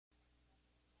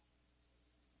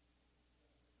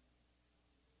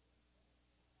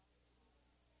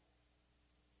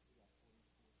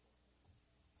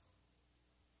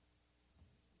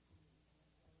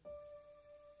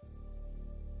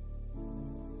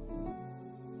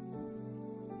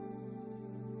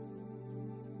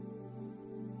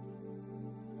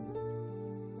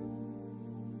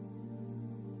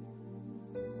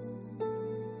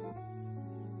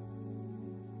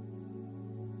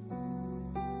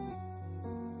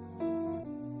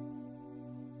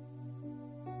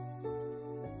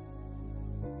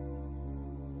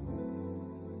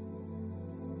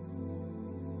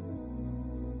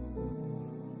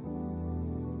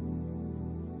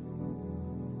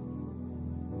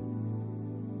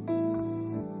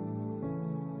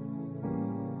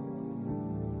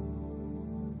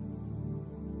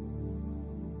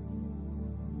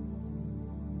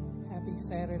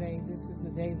Saturday. This is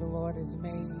the day the Lord has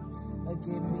made.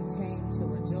 Again, we came to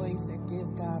rejoice and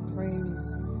give God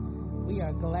praise. We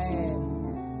are glad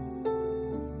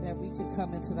that we could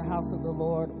come into the house of the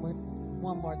Lord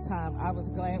one more time. I was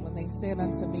glad when they said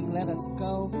unto me, let us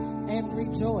go and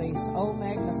rejoice. Oh,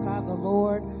 magnify the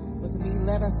Lord with me.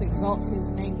 Let us exalt his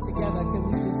name together.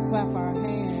 Can we just clap our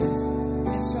hands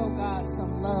and show God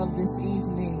some love this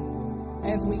evening?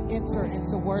 As we enter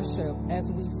into worship,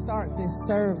 as we start this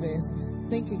service,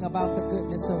 thinking about the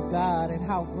goodness of God and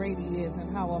how great he is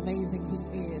and how amazing he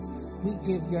is, we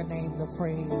give your name the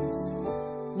praise.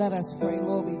 Let us pray.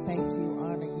 Lord, we thank you,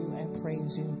 honor you, and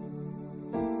praise you.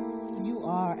 You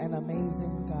are an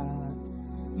amazing God.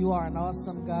 You are an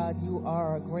awesome God. You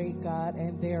are a great God,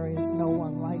 and there is no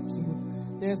one like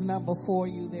you. There's none before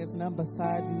you. There's none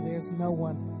beside you. There's no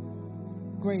one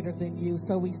greater than you.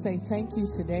 So we say thank you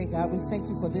today, God. We thank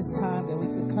you for this time that we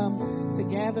could come to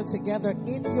gather together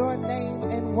in your name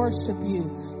and worship you.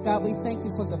 God, we thank you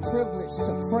for the privilege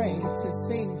to pray, to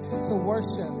sing, to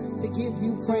worship, to give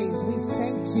you praise. We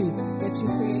thank you that you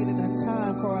created a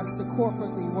time for us to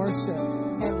corporately worship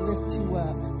and lift you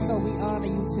up. So we honor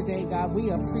you today, God. We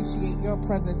appreciate your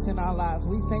presence in our lives.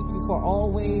 We thank you for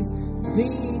always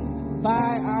being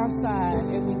by our side,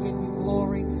 and we give you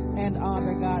glory and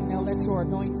honor, God. Now let your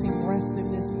anointing rest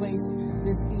in this place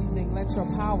this evening. Let your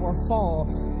power fall.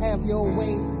 Have your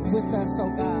way with us,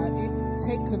 oh God.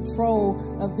 Take control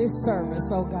of this service,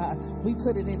 oh God. We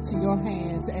put it into your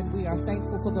hands, and we are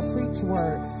thankful for the preach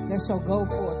word that shall go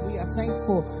forth. We are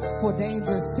thankful for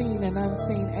dangers seen and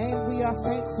unseen, and we are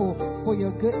thankful for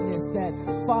your goodness that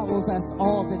follows us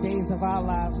all the days of our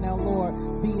lives. Now, Lord,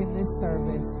 be in this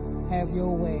service. Have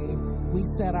your way. We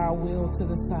set our will to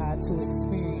the side to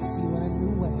experience you in a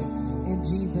new way. In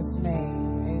Jesus'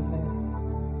 name, amen.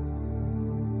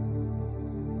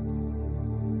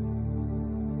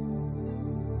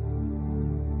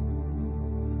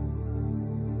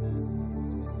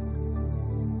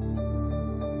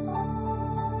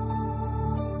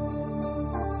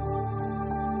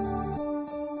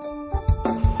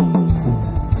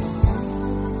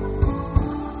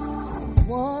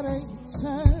 Water you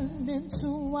turned into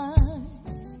wine.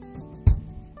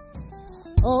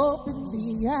 Open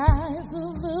the eyes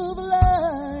of the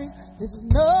blind. There's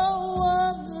no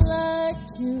one like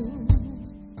you.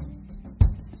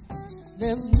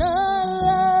 There's none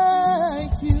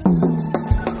like you.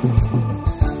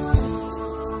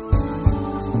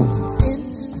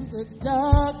 Into the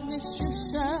darkness you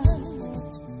shine.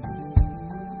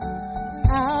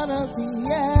 Out of the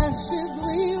ashes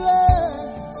we rise.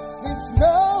 There's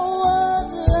no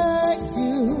one like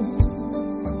you.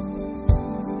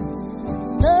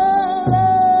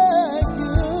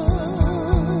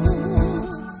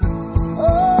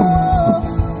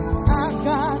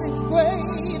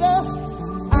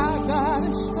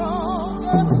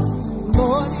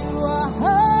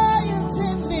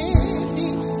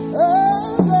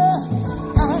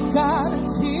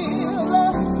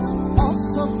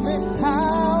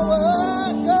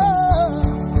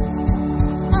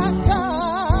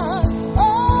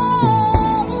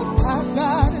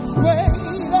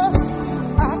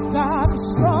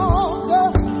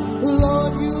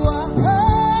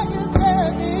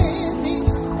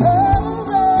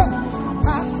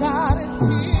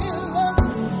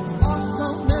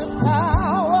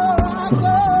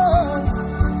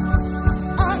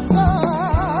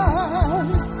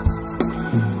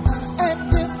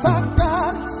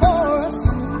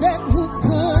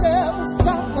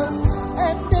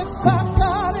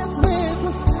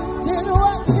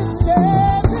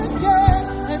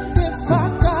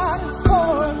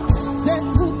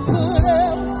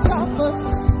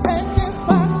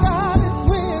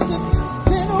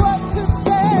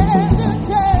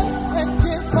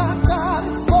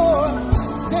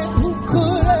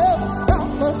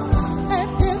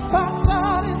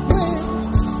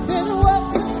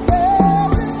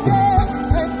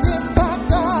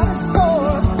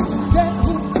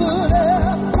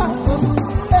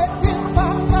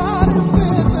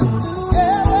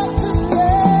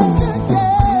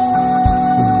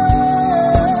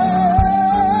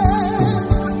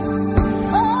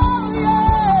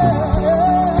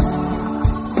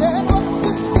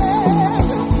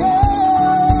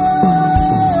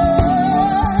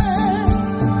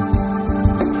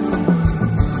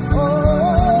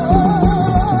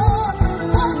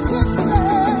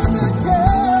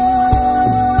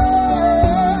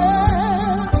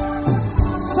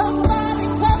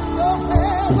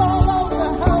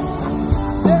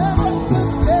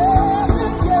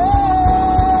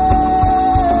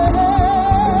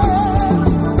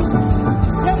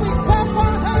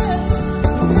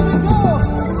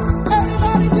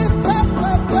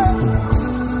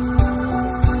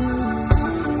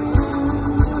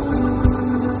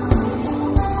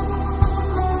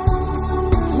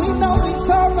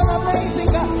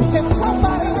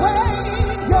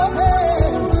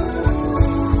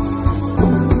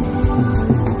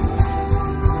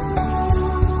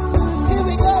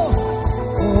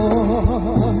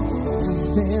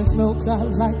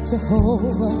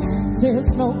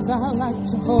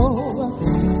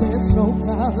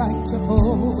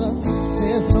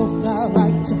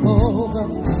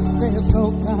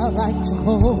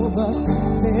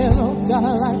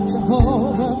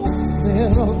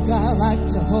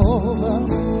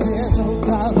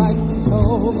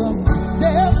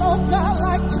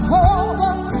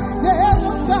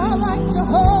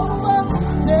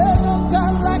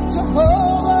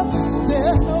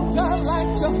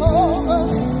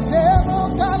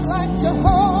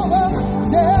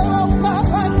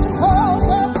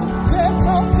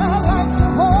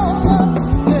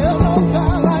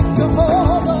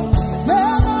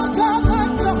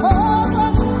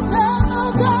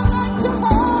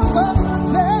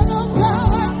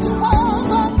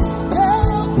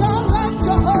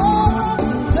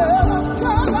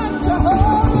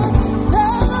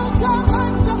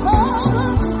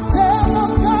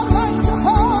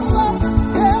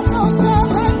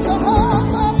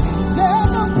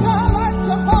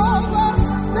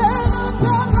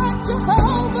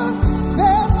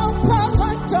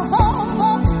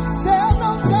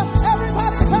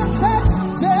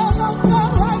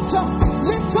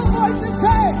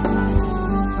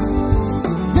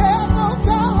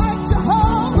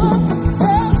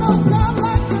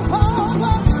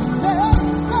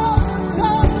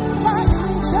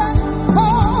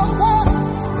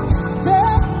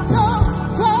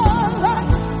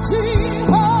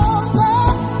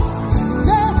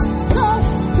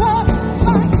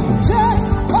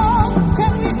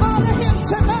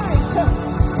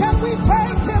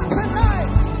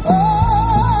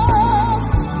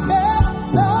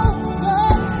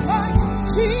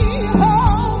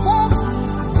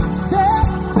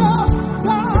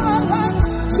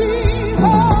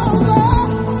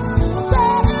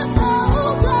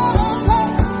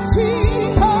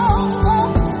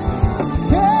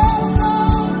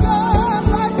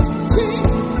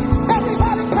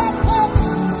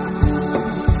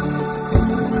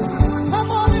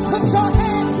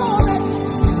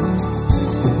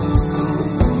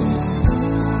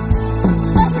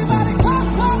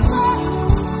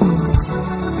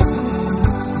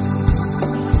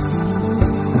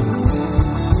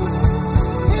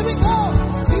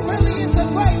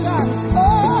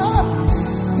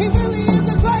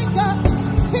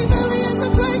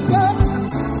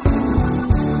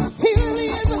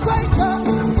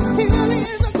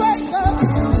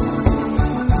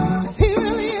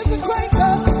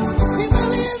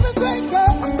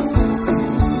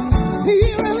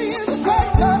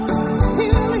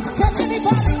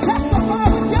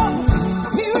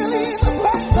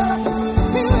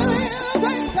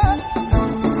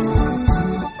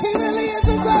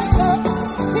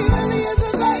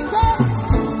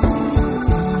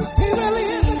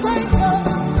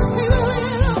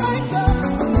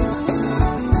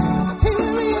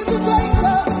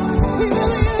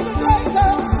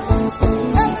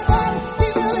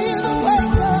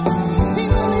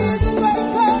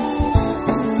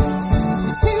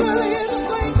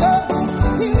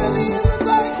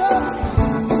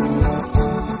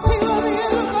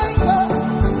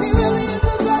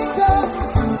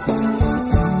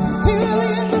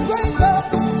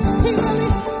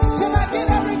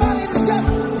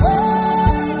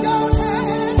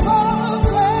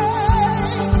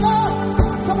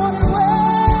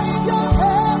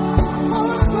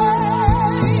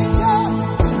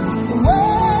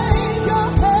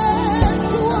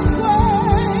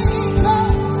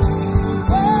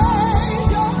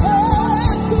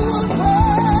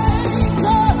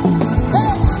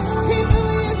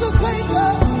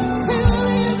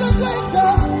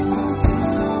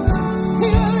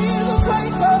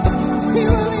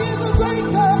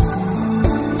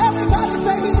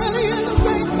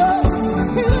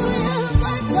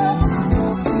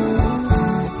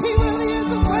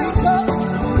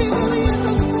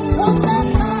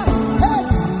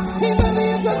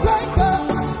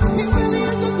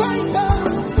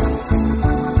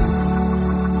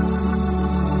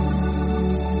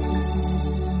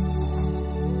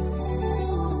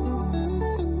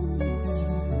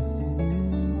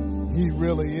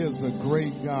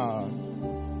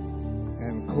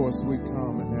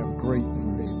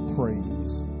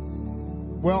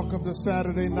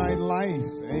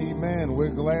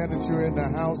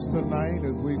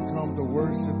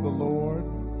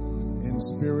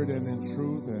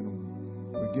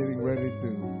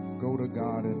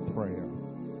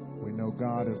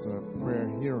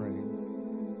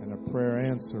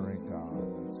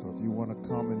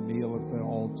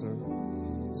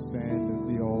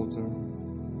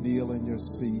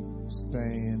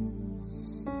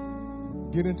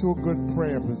 get into a good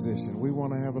prayer position. We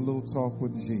want to have a little talk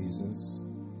with Jesus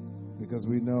because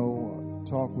we know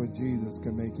talk with Jesus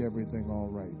can make everything all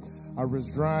right. I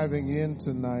was driving in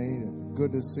tonight, and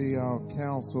good to see our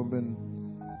councilman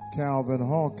Calvin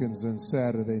Hawkins in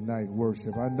Saturday night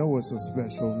worship. I know it's a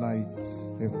special night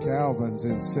if Calvin's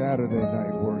in Saturday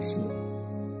night worship.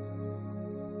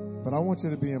 But I want you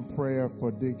to be in prayer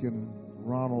for Deacon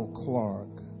Ronald Clark.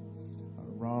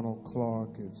 Ronald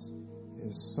Clark,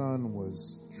 his son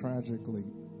was tragically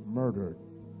murdered,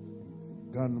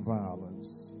 gun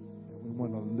violence. And we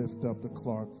want to lift up the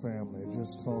Clark family. I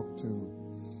just talked to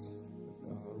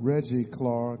Reggie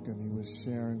Clark, and he was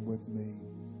sharing with me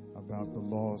about the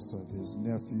loss of his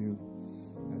nephew.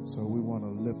 And so we want to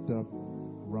lift up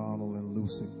Ronald and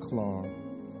Lucy Clark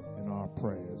in our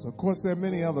prayers. Of course, there are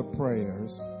many other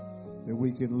prayers that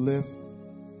we can lift,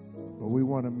 but we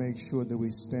want to make sure that we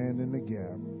stand in the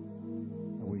gap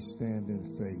and we stand in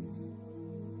faith,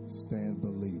 stand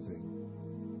believing,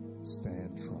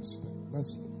 stand trusting.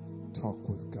 Let's talk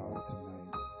with God tonight.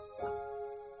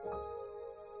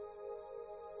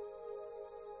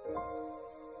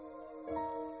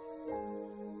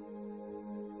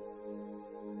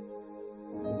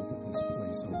 Holy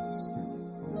Spirit.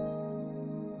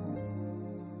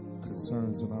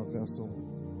 Concerns in our vessel,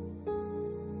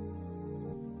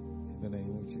 in the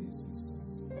name of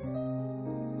Jesus.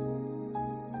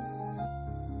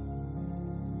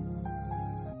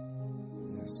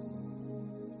 Yes, Lord.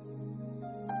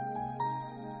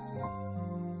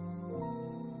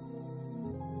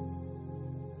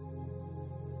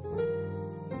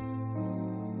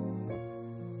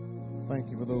 Thank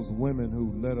you for those women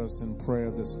who led us in prayer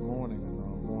this morning in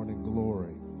our morning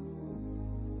glory.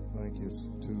 Thank you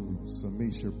to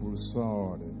Samisha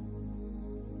Broussard and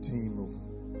the team of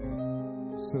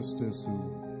sisters who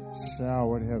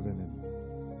showered heaven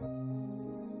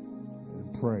in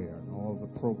prayer, and all the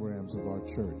programs of our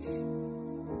church,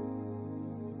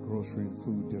 grocery and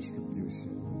food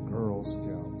distribution, Girl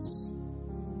Scouts,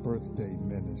 birthday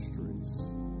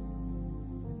ministries,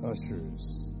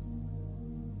 ushers.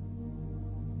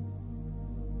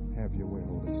 Have your way,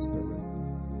 Holy Spirit.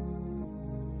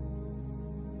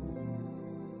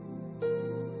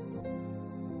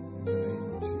 In the name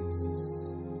of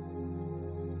Jesus.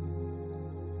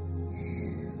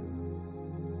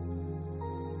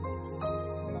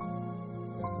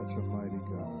 Such a mighty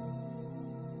God.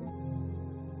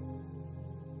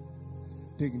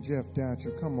 Deacon Jeff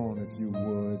Datcher, come on if you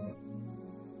would,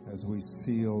 as we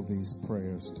seal these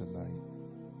prayers tonight.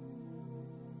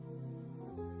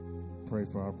 Pray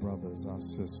for our brothers, our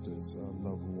sisters, our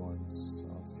loved ones,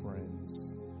 our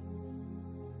friends.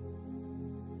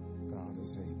 God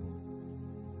is able.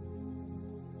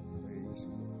 Praise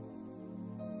you,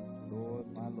 Lord. Lord,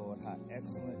 my Lord, how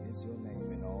excellent is your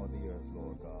name in all the earth,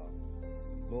 Lord God.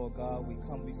 Lord God, we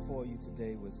come before you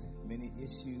today with many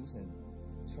issues and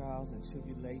trials and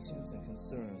tribulations and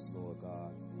concerns, Lord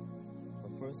God.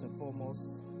 But first and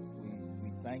foremost,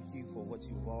 we thank you for what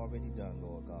you've already done,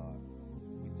 Lord God.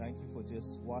 Thank you for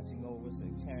just watching over us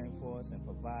and caring for us and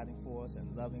providing for us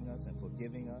and loving us and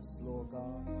forgiving us, Lord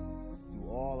God, through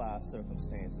all our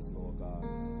circumstances, Lord God.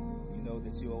 You know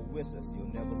that you are with us.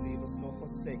 You'll never leave us nor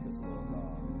forsake us, Lord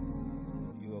God.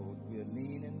 We're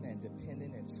leaning and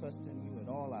depending and trusting you in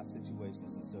all our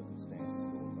situations and circumstances,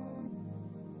 Lord God.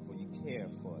 For you care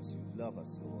for us. You love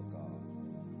us, Lord God.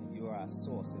 And you are our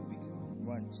source that we can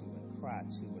run to and cry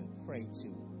to and pray to,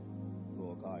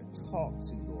 Lord God, and talk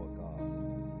to, Lord God.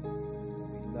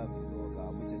 We love you, Lord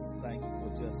God. We just thank you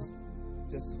for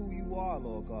just who you are,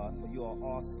 Lord God, for you are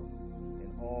awesome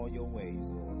in all your ways,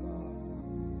 Lord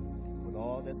God. With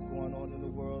all that's going on in the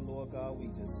world, Lord God, we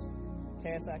just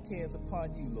cast our cares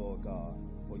upon you, Lord God,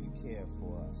 for you care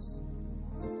for us.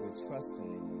 We're trusting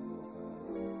in you, Lord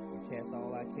God. We cast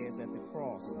all our cares at the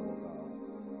cross, Lord God.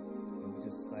 And we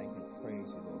just thank and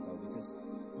praise you, Lord God. We just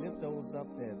lift those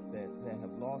up that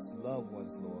have lost loved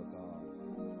ones, Lord God.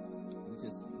 We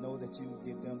just know that you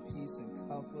give them peace and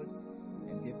comfort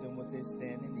and give them what they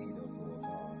stand in need of, Lord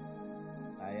God.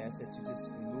 I ask that you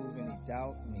just remove any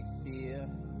doubt, any fear,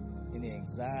 any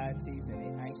anxieties, any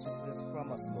anxiousness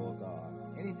from us, Lord God.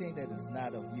 Anything that is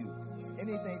not of you.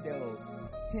 Anything that will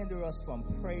hinder us from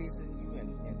praising you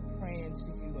and praying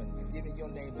to you and giving your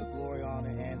name the glory, honor,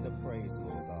 and the praise,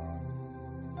 Lord God.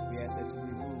 We ask that you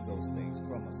remove those things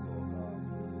from us, Lord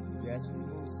God. We ask you to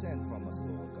remove sin from us,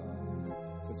 Lord God.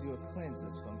 Because you will cleanse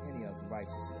us from any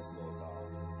unrighteousness, Lord God.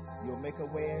 You'll make a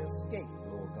way of escape,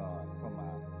 Lord God, from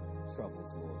our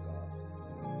troubles, Lord God.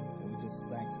 And we just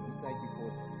thank you. We thank you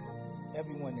for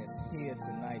everyone that's here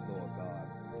tonight, Lord God,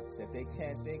 that they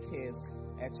cast their cares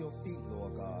at your feet,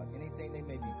 Lord God. Anything they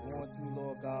may be going through,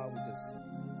 Lord God, we just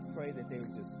pray that they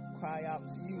would just cry out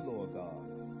to you, Lord God.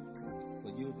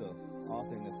 For you're the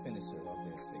author and the finisher of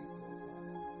their faith, Lord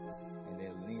God. And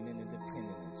they're leaning and depending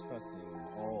and trusting you in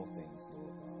all things,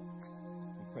 Lord God.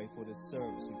 We pray for this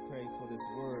service. We pray for this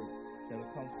word that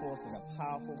will come forth in a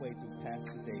powerful way through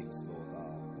Pastor Davis, Lord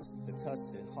God, to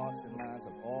touch the hearts and minds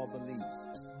of all believers,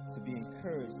 to be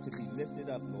encouraged, to be lifted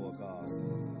up, Lord God,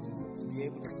 to be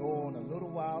able to go on a little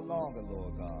while longer,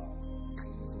 Lord God,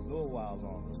 just a little while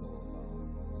longer, Lord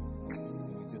God.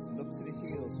 And we just look to the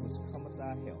hills which cometh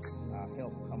our help. Our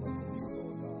help cometh from you,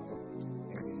 Lord God,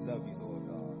 and we love you, Lord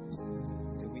God.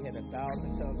 If we had 1,000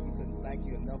 tongues, we couldn't thank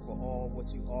you enough for all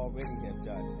what you already have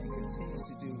done and continue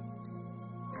to do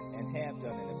and have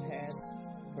done in the past,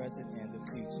 present, and the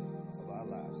future of our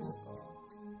lives, Lord God.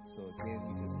 So again,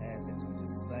 we just ask that you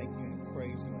just thank you and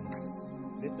praise you and just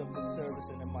lift up the service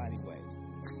in a mighty way.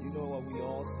 You know what we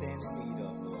all stand in need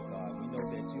of, Lord God. We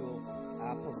know that you're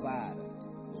our provider,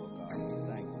 Lord God. We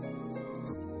thank you.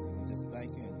 We just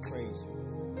thank you and praise you.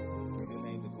 Give your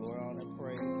name the glory, honor, and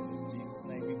praise. In Jesus'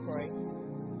 name we pray.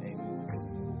 Amen.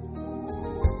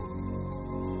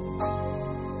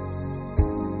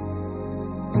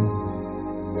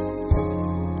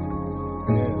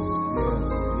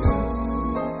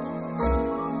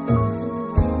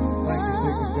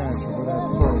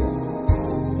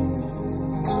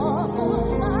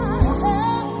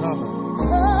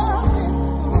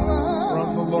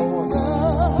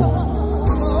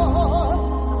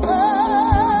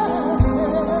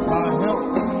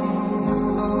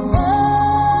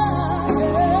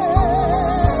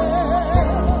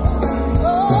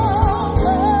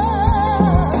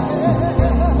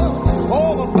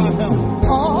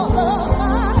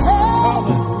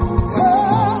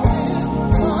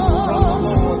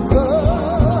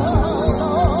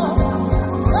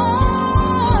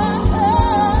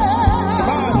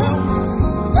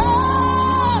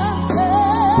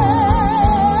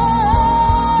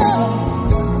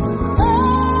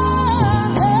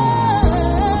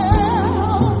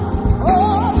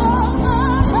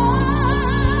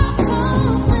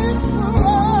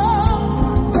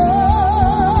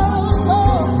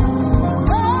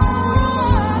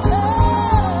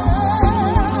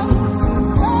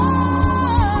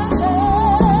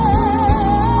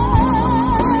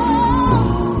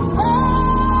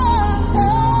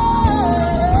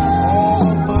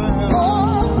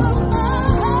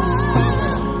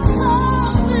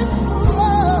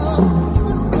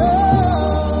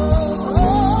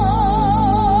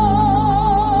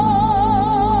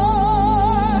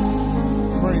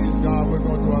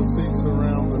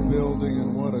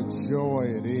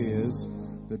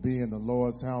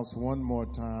 House one more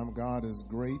time. God is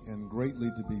great and greatly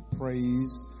to be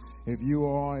praised. If you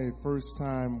are a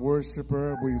first-time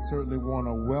worshiper, we certainly want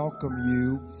to welcome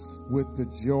you with the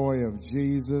joy of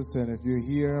Jesus. And if you're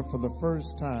here for the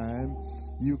first time,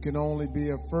 you can only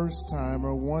be a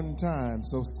first-timer one time.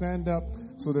 So stand up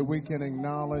so that we can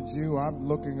acknowledge you. I'm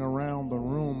looking around the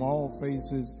room. All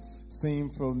faces seem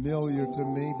familiar to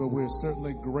me, but we're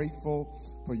certainly grateful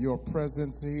for your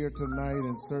presence here tonight,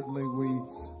 and certainly we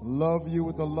love you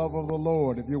with the love of the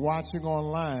Lord. If you're watching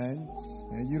online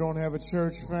and you don't have a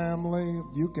church family,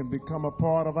 you can become a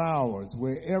part of ours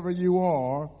wherever you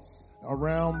are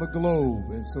around the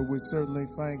globe. And so we certainly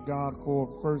thank God for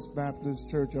First Baptist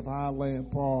Church of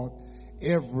Highland Park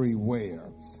everywhere,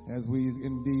 as we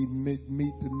indeed meet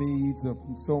the needs of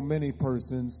so many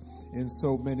persons in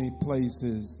so many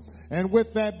places. And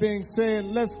with that being said,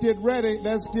 let's get ready.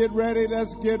 It's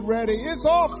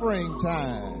offering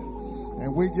time.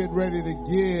 And we get ready to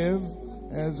give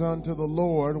as unto the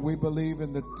Lord. We believe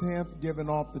in the 10th given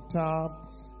off the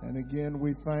top. And again,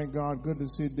 we thank God. Good to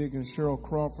see Deacon Cheryl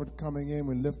Crawford coming in.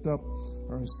 We lift up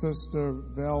her sister,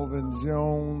 Velvin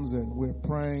Jones, and we're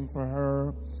praying for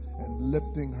her and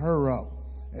lifting her up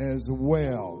as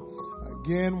well.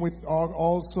 Again, we are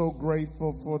also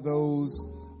grateful for those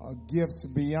gifts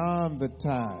beyond the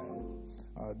tithe.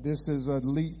 This is a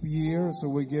leap year, so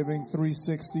we're giving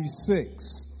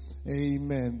 366.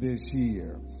 Amen. This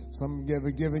year, some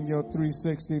giving your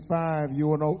 365.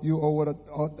 You owe it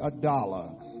a dollar.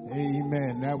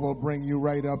 Amen. That will bring you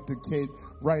right up to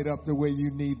where you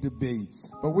need to be.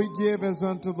 But we give as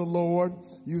unto the Lord.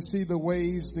 You see the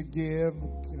ways to give: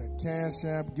 Cash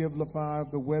App, Givelify,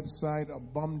 the website,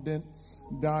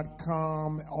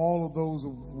 abundant.com, all of those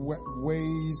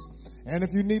ways. And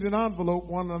if you need an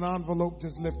envelope,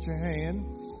 just lift your hand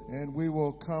and we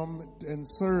will come and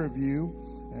serve you.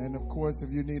 And of course, if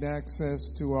you need access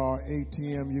to our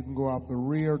ATM, you can go out the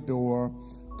rear door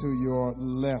to your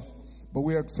left. But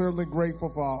we are certainly grateful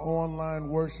for our online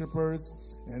worshipers,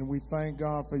 and we thank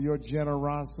God for your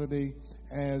generosity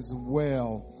as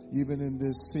well, even in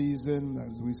this season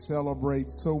as we celebrate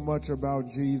so much about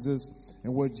Jesus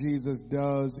and what Jesus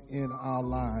does in our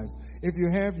lives. If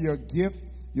you have your gift,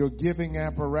 your giving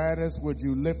apparatus, would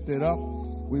you lift it up?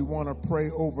 We want to pray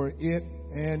over it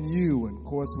and you. And of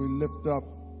course, we lift up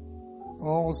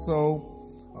also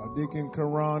Deacon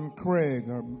Karan Craig.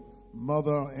 Her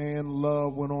mother Ann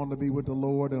Love went on to be with the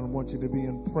Lord, and I want you to be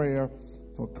in prayer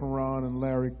for Karan and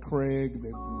Larry Craig.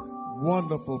 They're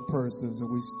wonderful persons, and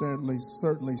we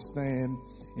certainly stand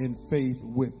in faith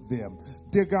with them.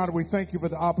 Dear God, we thank you for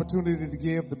the opportunity to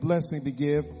give, the blessing to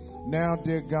give. Now,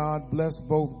 dear God, bless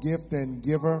both gift and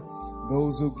giver,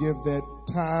 those who give that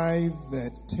tithe,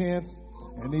 that tenth,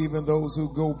 and even those who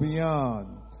go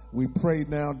beyond. We pray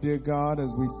now, dear God,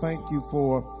 as we thank you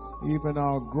for even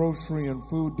our grocery and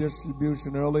food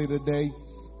distribution earlier today.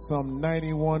 Some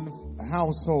 91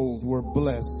 households were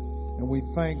blessed. And we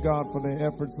thank God for the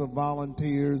efforts of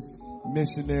volunteers,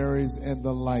 missionaries, and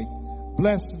the like.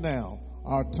 Bless now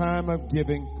our time of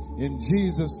giving. In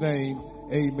Jesus' name,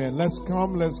 amen. Let's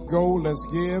come, let's go, let's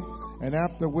give. And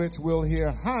after which we'll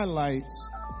hear highlights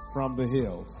from the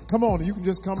hills. Come on, you can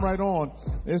just come right on.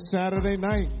 It's Saturday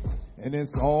night, and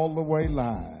it's all the way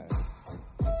live.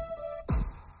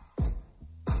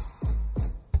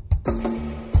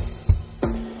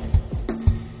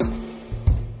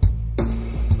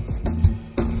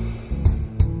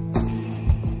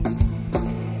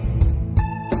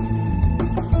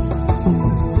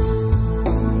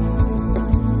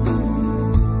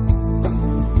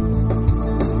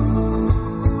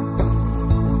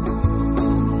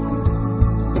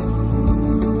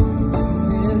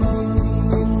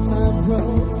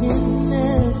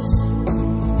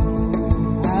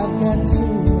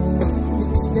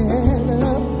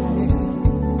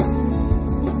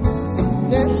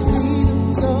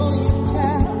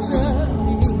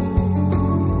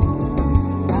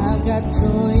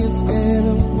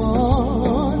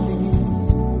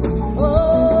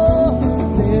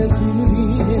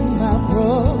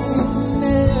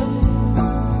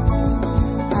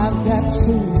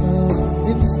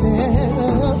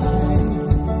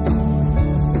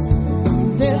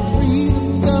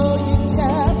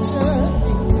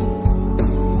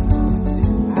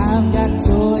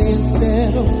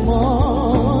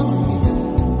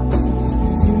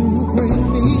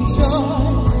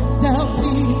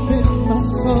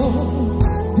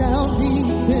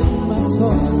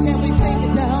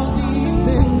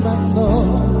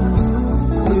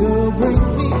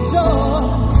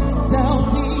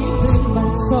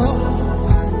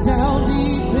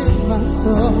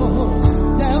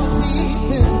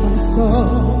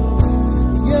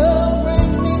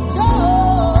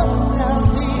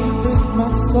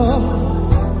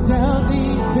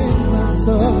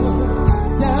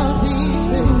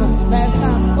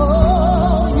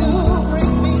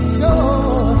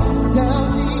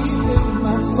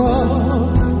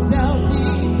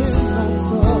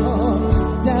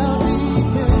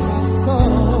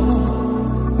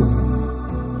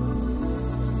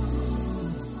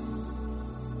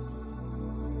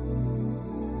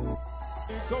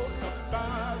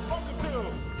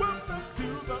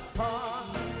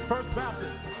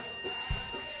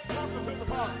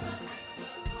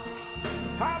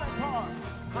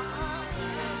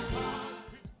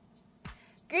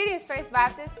 Greetings, First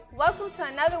Baptist. Welcome to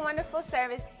another wonderful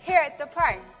service here at the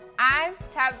park. I'm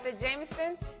Tabitha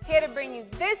Jameson, here to bring you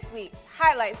this week's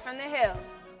highlights from the Hill.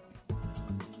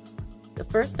 The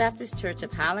First Baptist Church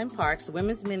of Highland Park's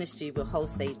Women's Ministry will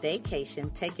host a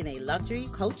daycation, taking a luxury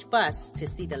coach bus to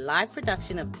see the live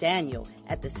production of Daniel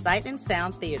at the Sight and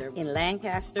Sound Theater in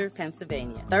Lancaster,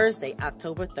 Pennsylvania, Thursday,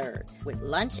 October 3rd, with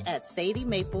lunch at Sadie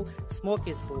Maple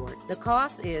Smorgasbord. The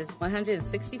cost is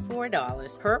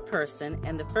 $164 per person,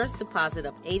 and the first deposit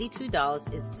of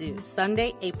 $82 is due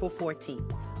Sunday, April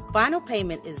 14th. Final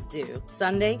payment is due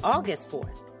Sunday, August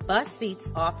 4th. Bus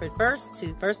seats offered first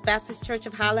to First Baptist Church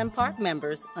of Highland Park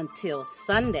members until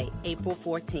Sunday, April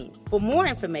 14th. For more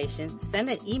information, send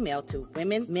an email to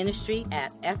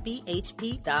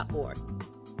womenministry@fbhp.org.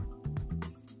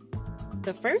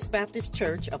 The First Baptist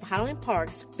Church of Highland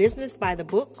Park's Business by the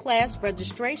Book class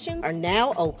registration are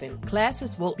now open.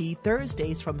 Classes will be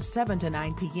Thursdays from 7 to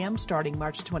 9 p.m. starting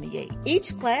March 28.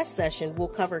 Each class session will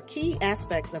cover key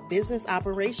aspects of business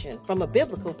operation from a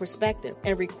biblical perspective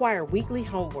and require weekly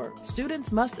homework.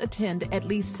 Students must attend at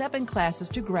least 7 classes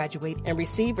to graduate and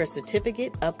receive a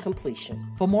certificate of completion.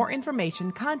 For more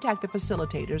information, contact the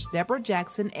facilitators Deborah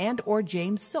Jackson and or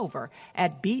James Silver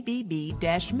at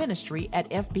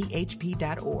bbb-ministry@fbhp.org.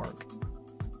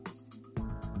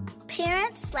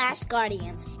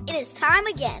 Parents/guardians, it is time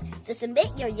again to submit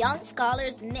your young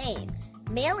scholar's name,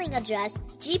 mailing address,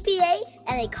 GPA,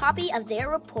 and a copy of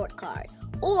their report card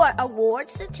or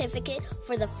award certificate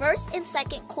for the first and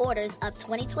second quarters of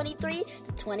 2023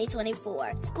 to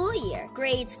 2024 school year,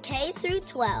 grades K through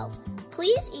 12.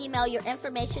 Please email your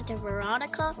information to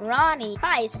Veronica Ronnie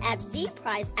Price at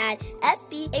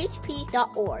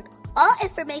vprice@fbhp.org. All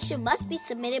information must be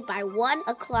submitted by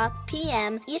 1:00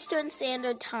 p.m. Eastern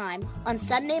Standard Time on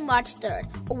Sunday, March 3rd.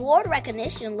 Award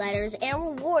recognition letters and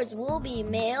rewards will be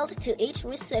mailed to each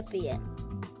recipient.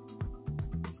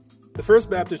 The First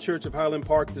Baptist Church of Highland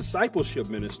Park Discipleship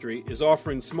Ministry is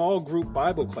offering small group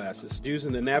Bible classes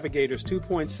using the Navigators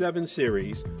 2.7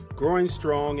 series, Growing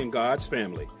Strong in God's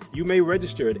Family. You may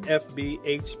register at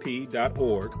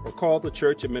fbhp.org or call the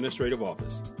church administrative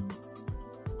office.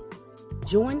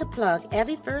 Join the plug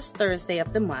every first Thursday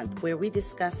of the month where we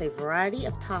discuss a variety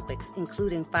of topics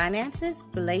including finances,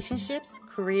 relationships,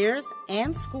 careers,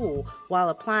 and school while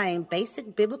applying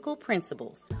basic biblical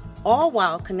principles, all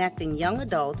while connecting young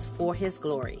adults for His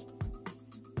glory.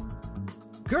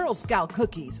 Girl Scout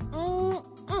cookies.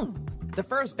 The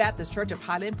First Baptist Church of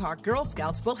Highland Park Girl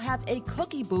Scouts will have a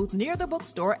cookie booth near the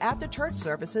bookstore after church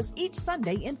services each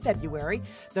Sunday in February,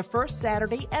 the first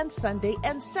Saturday and Sunday,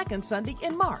 and second Sunday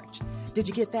in March. Did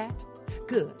you get that?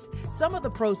 Good. Some of the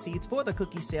proceeds for the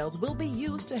cookie sales will be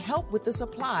used to help with the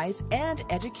supplies and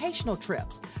educational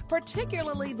trips,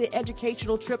 particularly the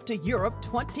educational trip to Europe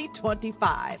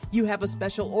 2025. You have a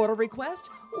special order request?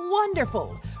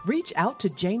 Wonderful. Reach out to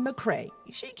Jane McCrae.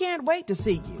 She can't wait to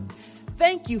see you.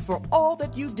 Thank you for all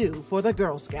that you do for the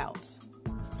Girl Scouts.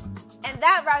 And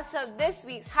that wraps up this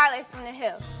week's Highlights from the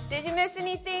Hill. Did you miss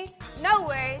anything? No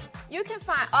worries. You can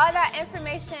find all that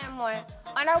information and more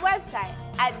on our website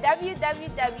at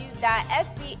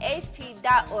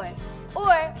www.fbhp.org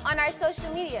or on our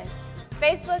social medias,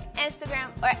 Facebook,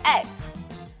 Instagram, or X.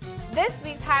 This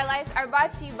week's highlights are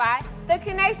brought to you by the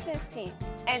Connections team.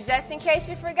 And just in case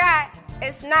you forgot,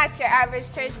 it's not your average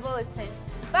church bulletin.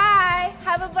 Bye.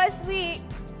 Have a blessed week.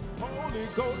 Holy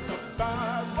Ghost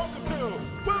abides. Welcome to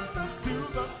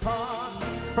the park.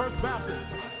 First Baptist.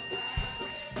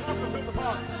 Welcome to the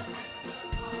park.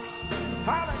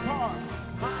 Highland Park.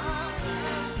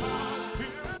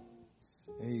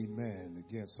 Amen.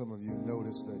 Again, some of you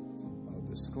noticed that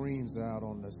the screen's out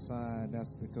on the side.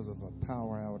 That's because of a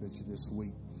power outage this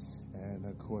week. And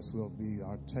of course,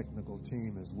 our technical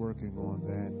team is working on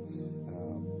that.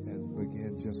 And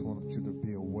again, just wanted you to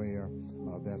be aware.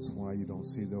 That's why you don't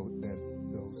see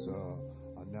those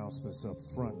announcements up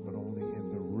front, but only in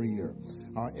the rear.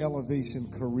 Our Elevation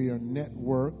Career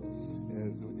Network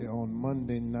on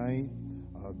Monday night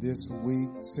this week,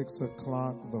 6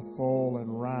 o'clock, The Fall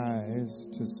and Rise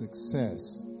to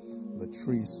Success.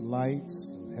 Latrice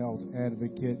Lights, health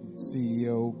advocate and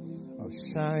CEO of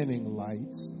Shining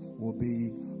Lights, will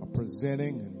be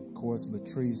presenting. And of course,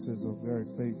 Latrice is a very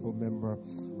faithful member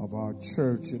of our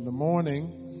church. In the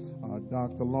morning,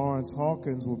 Dr. Lawrence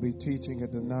Hawkins will be teaching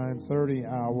at the 9:30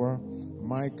 hour,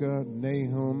 Micah,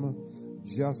 Nahum,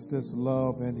 Justice,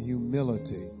 Love, and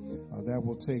Humility. That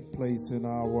will take place in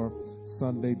our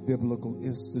Sunday Biblical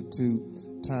Institute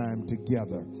time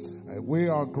together. We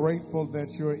are grateful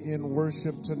that you're in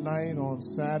worship tonight on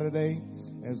Saturday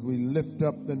as we lift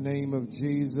up the name of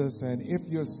Jesus. And if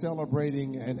you're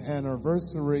celebrating an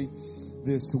anniversary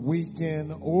this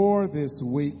weekend or this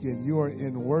week and you are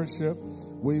in worship,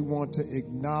 we want to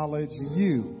acknowledge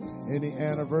you. Any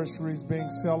anniversaries being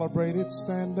celebrated,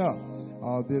 stand up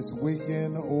this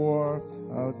weekend or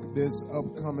this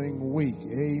upcoming week.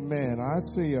 Amen. I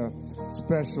see a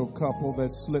special couple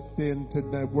that slipped into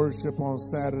that worship on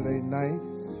Saturday night,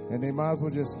 and they might as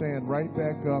well just stand right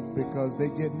back up because they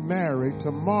get married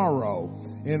tomorrow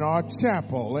in our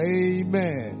chapel.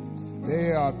 Amen.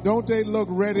 They are, don't they look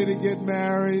ready to get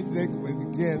married? They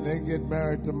get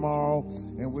married tomorrow,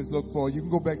 and we look forward. You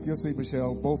can go back to your seat,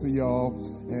 Michelle, both of y'all,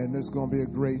 and it's going to be a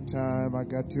great time. I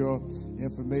got your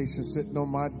information sitting on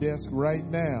my desk right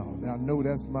now. I know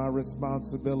that's my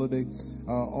responsibility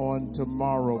on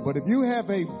tomorrow. But if you have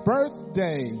a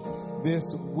birthday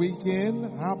this weekend,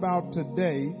 how about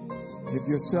today? If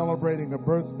you're celebrating a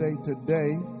birthday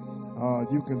today,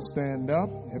 you can stand up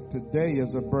if today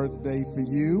is a birthday for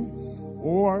you,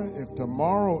 or if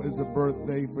tomorrow is a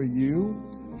birthday for you.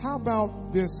 How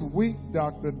about this week,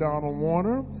 Dr. Donald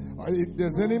Warner?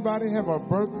 Does anybody have a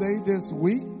birthday this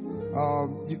week?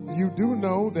 You do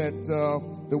know that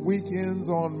the week ends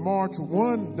on March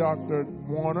 1, Dr.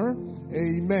 Warner.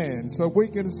 Amen. So we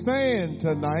can stand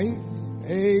tonight.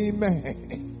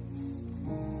 Amen.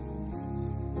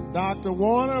 Dr.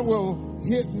 Warner will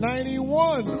hit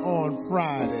 91 on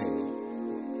Friday.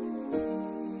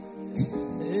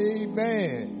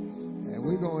 Amen. And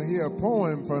we're going to hear a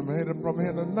poem from him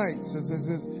tonight, since this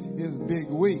is his big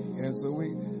week. And so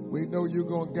we know you're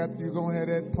going to have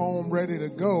that poem ready to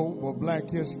go for Black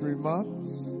History Month.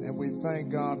 And we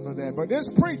thank God for that. But it's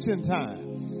preaching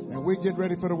time. And we get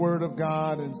ready for the Word of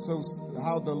God. And so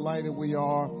how delighted we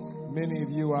are. Many of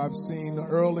you I've seen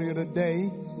earlier today.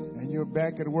 And you're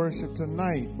back at worship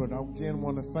tonight. But I again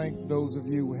want to thank those of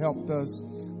you who helped us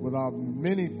with our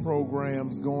many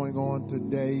programs going on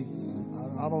today.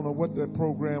 I don't know what that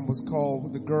program was called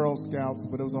with the Girl Scouts,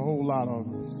 but there was a whole lot of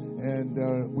them.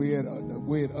 And we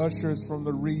had ushers from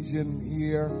the region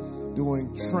here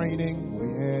doing training. We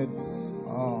had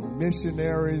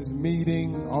missionaries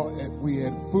meeting. We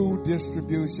had food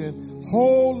distribution.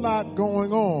 Whole lot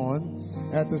going on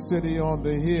at the City on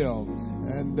the Hill.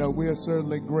 And we are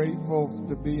certainly grateful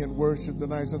to be in worship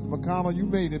tonight. Sister McConnell, you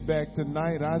made it back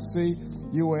tonight. I see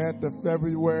you were at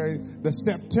the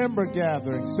September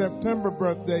gathering, September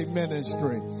birthday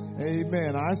ministry.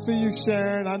 Amen. I see you,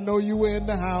 Sharon. I know you were in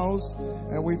the house,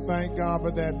 and we thank God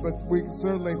for that. But we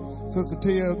certainly, Sister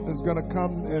Tia is going to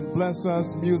come and bless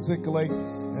us musically,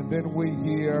 and then we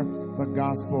hear the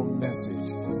gospel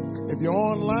message. If you're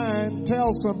online,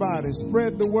 tell somebody,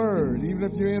 spread the word. Even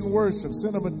if you're in worship,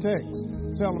 send them a text.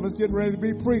 Tell them it's getting ready to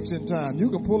be preaching time. You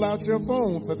can pull out your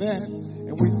phone for that.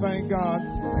 And we thank God.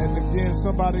 And again,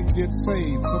 somebody can get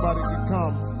saved. Somebody can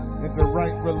come into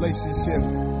right relationship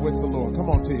with the Lord. Come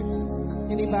on, Tia.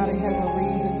 Anybody has a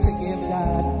reason to give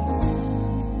God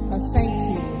a thank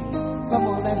you? Come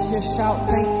on, let's just shout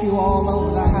thank you all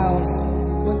over the house.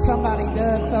 When somebody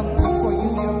does something for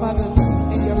you, your mother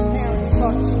and your parents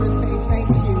taught you to say thank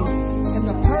you. And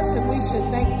the person we should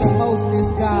thank the most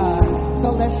is God. So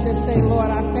let's just say,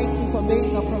 Lord, I thank you for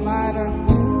being a provider.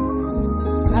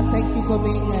 I thank you for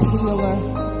being a healer.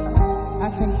 I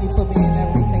thank you for being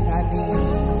everything I need.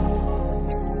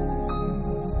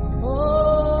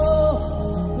 Oh,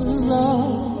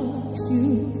 Lord,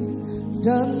 you've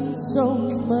done so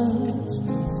much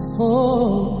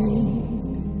for me.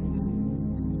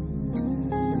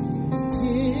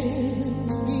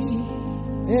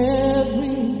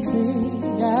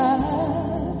 Everything I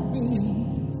need.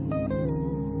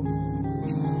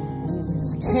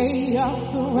 With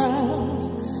chaos around,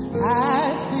 I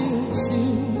still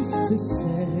choose to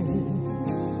say,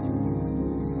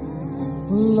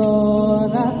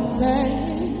 Lord, I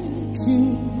thank you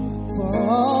for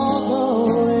all the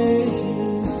ways you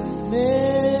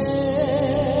made.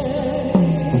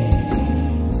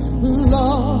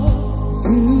 Lord,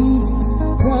 you've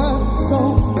done so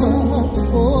much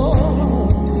for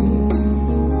me.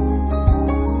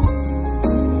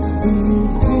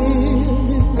 You've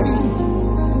given me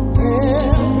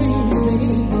everything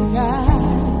I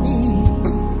need.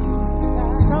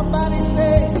 Somebody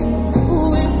say,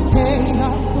 with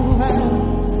chaos around,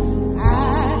 I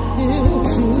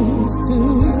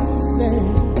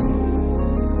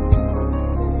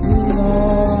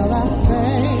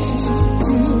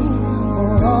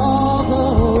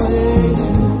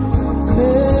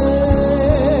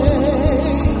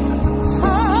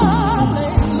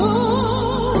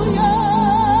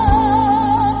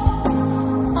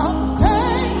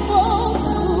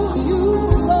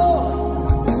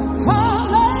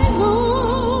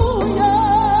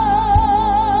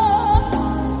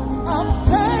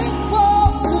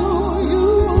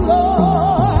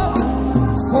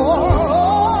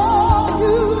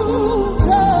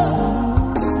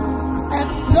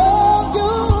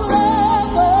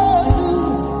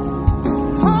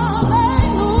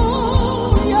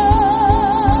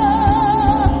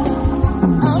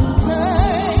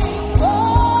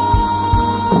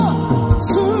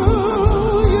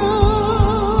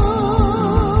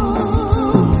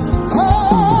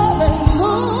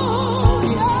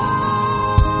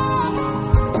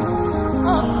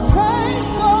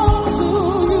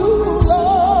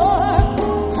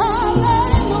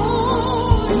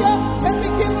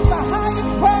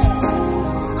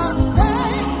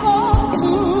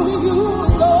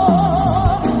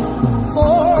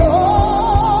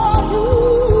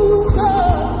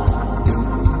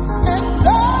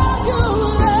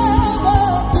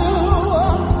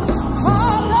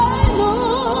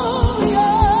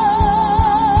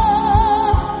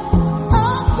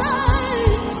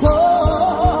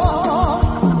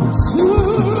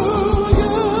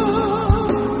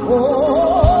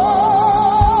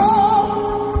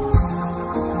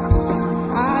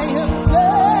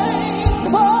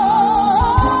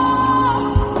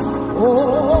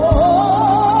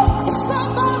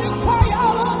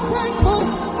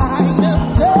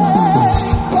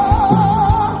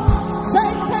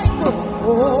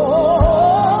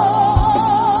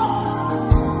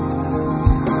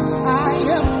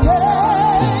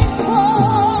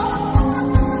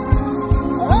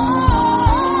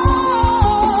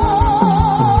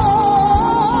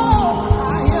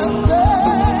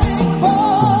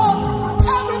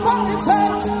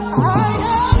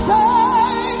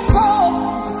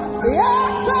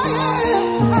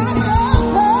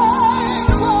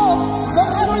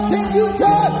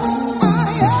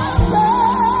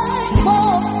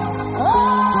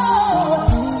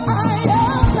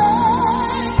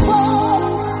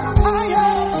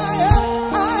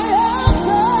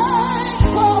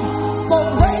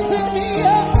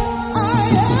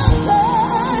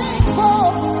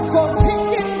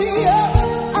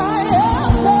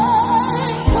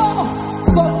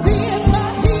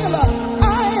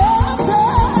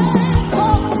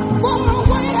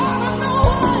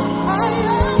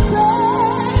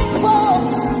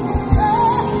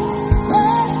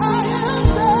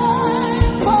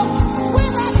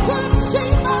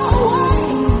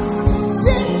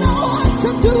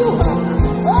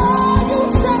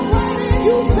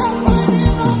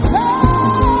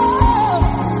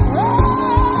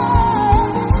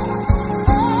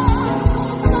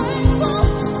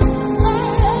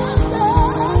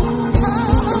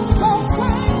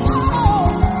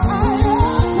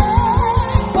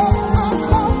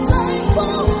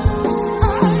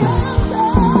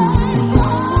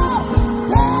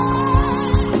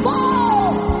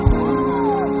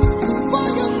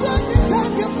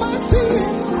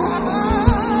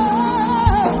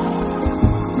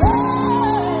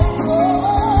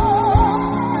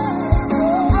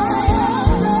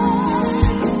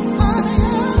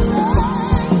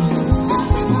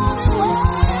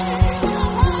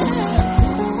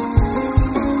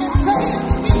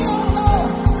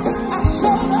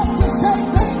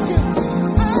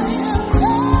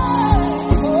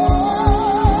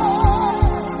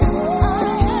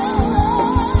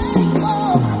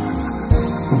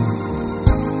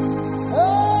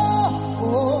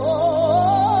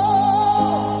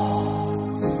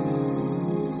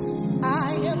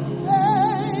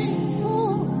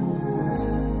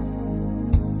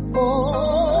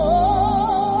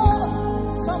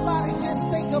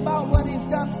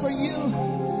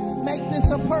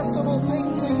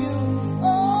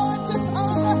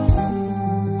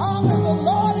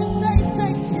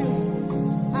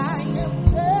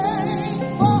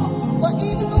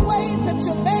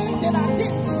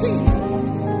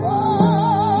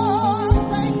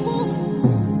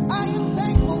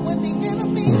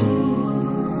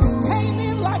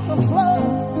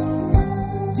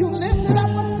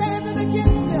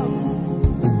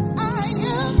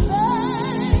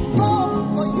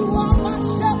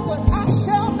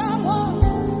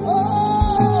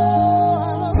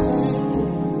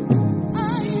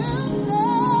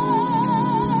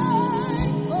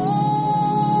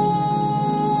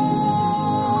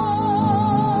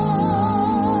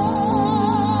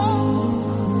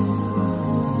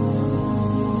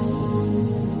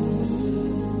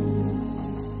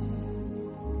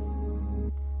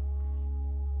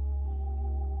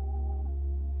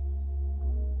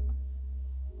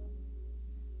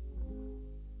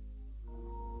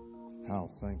How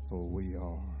thankful we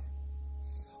are.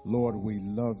 Lord, we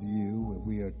love you and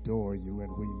we adore you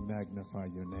and we magnify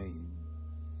your name.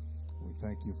 We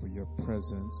thank you for your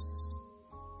presence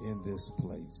in this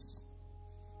place.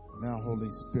 Now, Holy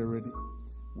Spirit,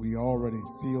 we already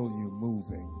feel you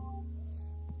moving.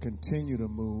 Continue to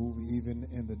move even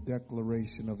in the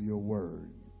declaration of your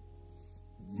word.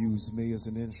 Use me as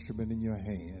an instrument in your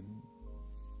hand.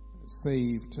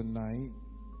 Save tonight,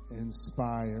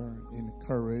 inspire,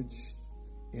 encourage,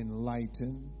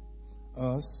 enlighten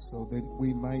us so that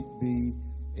we might be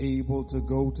able to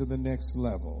go to the next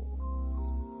level.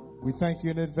 We thank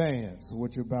you in advance for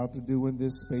what you're about to do in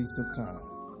this space of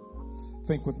time.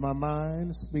 Think with my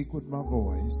mind, speak with my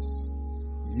voice.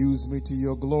 Use me to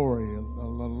your glory.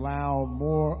 Allow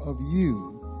more of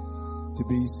you to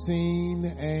be seen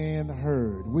and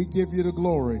heard. We give you the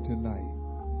glory tonight,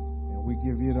 and we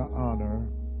give you the honor,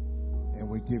 and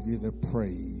we give you the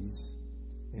praise.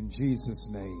 In Jesus'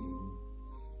 name,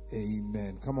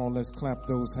 amen. Come on, let's clap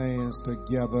those hands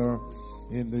together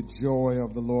in the joy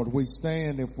of the Lord. We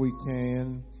stand, if we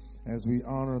can, as we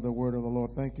honor the word of the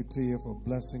Lord. Thank you, Tia, for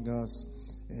blessing us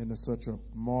in such a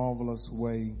marvelous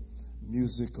way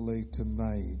musically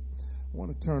tonight. I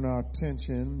want to turn our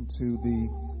attention to the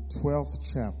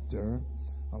 12th chapter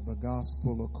of the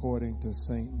Gospel according to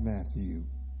St. Matthew.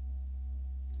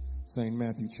 St.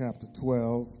 Matthew chapter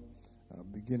 12,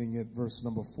 beginning at verse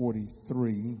number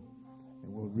 43, and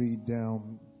we'll read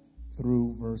down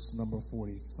through verse number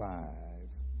 45.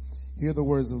 Hear the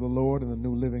words of the Lord in the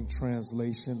New Living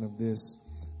Translation of this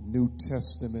New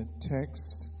Testament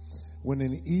text. When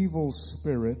an evil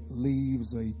spirit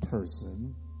leaves a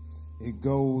person, it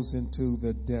goes into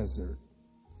the desert,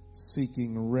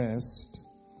 seeking rest,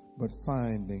 but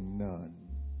finding none.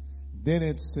 Then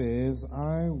it says,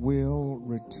 I will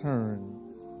return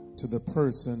to the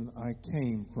person I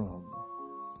came from.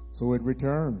 So it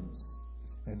returns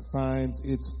and finds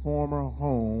its former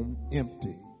home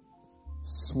empty,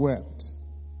 swept,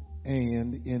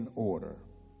 and in order.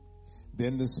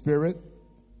 Then the spirit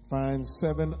finds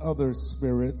 7 other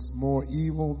spirits more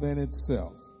evil than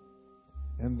itself,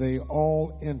 and they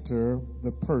all enter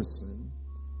the person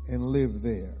and live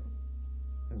there.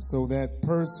 And so that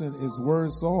person is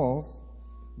worse off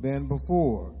than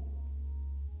before.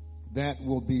 That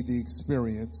will be the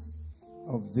experience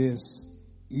of this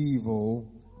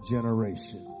evil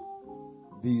generation.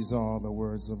 These are the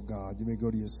words of God. You may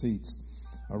go to your seats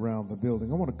around the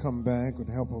building. I want to come back with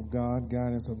the help of God,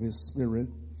 guidance of his spirit.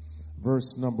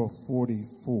 Verse number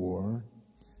 44.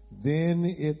 Then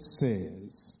it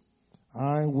says,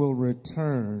 I will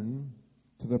return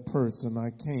to the person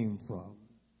I came from.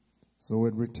 So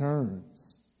it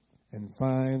returns and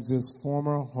finds its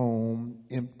former home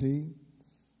empty,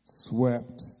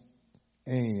 swept,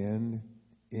 and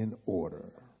in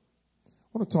order. I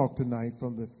want to talk tonight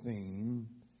from the theme,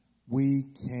 we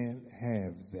can't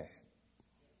have that.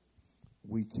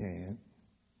 We can't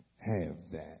have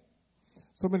that.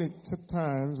 So many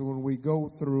times when we go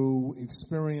through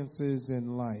experiences in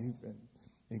life and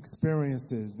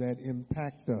experiences that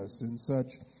impact us in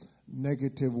such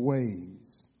negative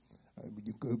ways,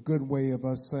 a good way of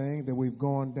us saying that we've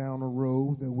gone down a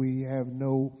road that we have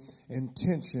no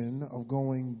intention of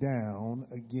going down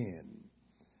again.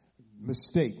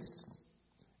 Mistakes,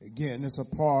 again, it's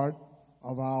a part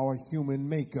of our human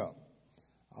makeup,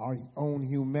 our own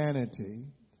humanity.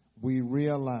 We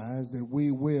realize that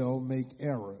we will make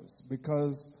errors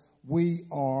because we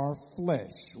are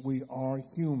flesh. We are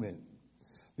human.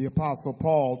 The Apostle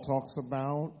Paul talks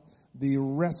about the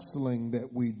wrestling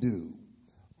that we do.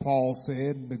 Paul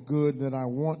said, the good that I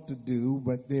want to do,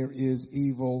 but there is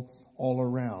evil all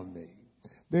around me.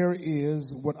 There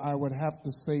is what I would have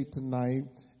to say tonight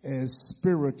as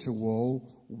spiritual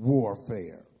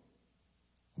warfare.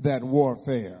 That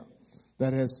warfare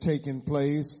that has taken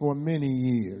place for many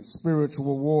years,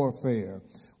 spiritual warfare.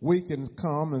 We can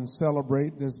come and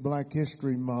celebrate this Black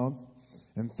History Month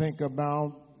and think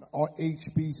about our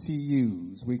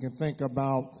HBCUs. We can think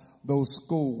about those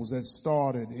schools that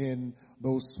started in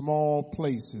those small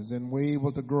places and were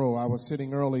able to grow. I was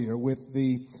sitting earlier with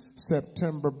the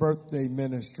September birthday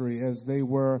ministry as they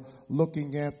were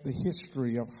looking at the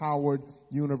history of Howard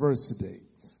University.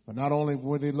 But not only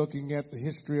were they looking at the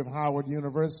history of Howard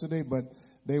University, but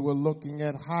they were looking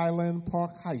at Highland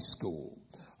Park High School,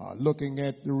 looking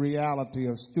at the reality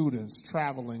of students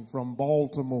traveling from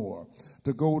Baltimore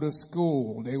to go to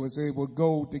school. They was able to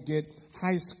go to get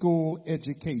high school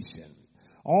education.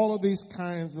 All of these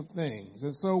kinds of things.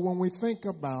 And so when we think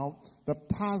about the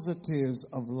positives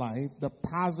of life,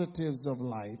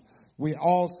 we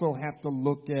also have to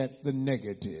look at the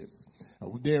negatives.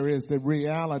 There is the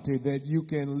reality that you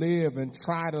can live and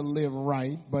try to live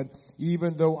right, but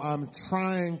even though I'm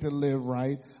trying to live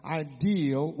right, I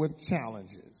deal with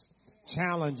challenges.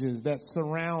 Challenges that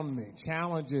surround me,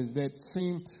 challenges that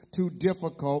seem too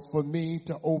difficult for me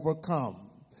to overcome.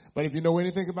 But if you know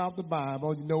anything about the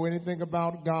Bible, you know anything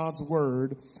about God's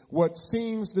Word, what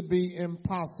seems to be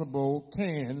impossible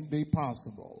can be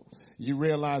possible. You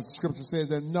realize the scripture says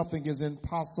that nothing is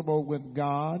impossible with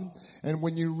God. And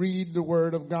when you read the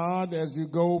Word of God, as you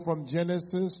go from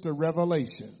Genesis to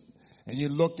Revelation, and you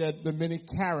look at the many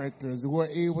characters who are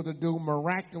able to do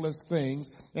miraculous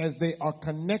things as they are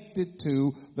connected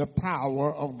to the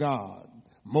power of God.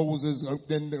 Moses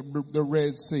in the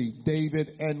Red Sea,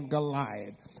 David and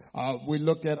Goliath. We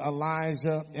look at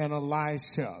Elijah and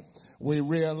Elisha. We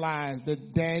realize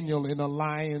that Daniel in a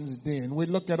lion's den. We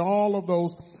look at all of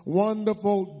those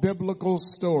wonderful biblical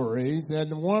stories,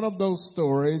 and one of those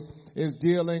stories is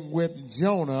dealing with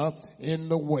Jonah in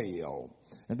the whale.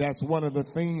 And that's one of the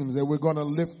themes that we're going to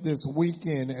lift this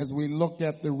weekend as we look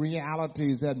at the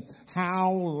realities and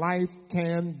how life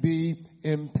can be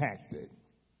impacted.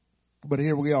 But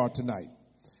here we are tonight.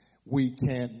 We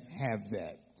can't have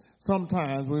that.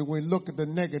 Sometimes we look at the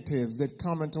negatives that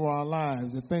come into our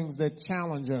lives, the things that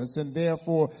challenge us, and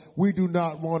therefore we do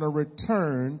not want to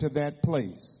return to that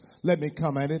place. Let me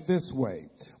come at it this way.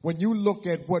 When you look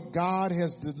at what God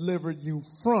has delivered you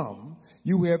from,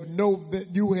 you have no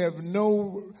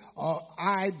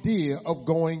idea of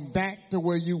going back to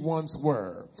where you once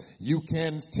were. You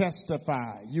can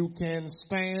testify. You can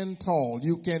stand tall.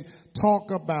 You can talk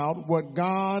about what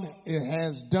God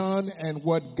has done and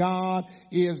what God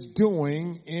is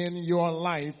doing in your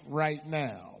life right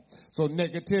now. So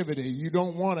negativity, you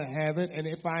don't want to have it. And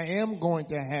if I am going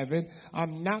to have it,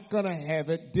 I'm not going to have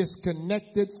it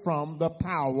disconnected from the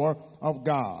power of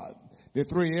God. The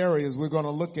three areas we're going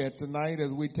to look at tonight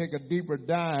as we take a deeper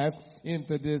dive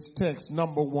into this text.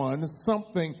 Number one,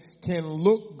 something can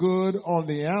look good on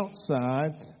the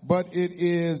outside, but it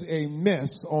is a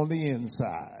mess on the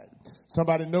inside.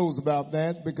 Somebody knows about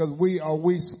that because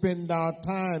we spend our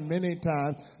time many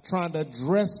times trying to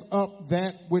dress up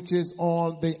that which is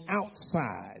on the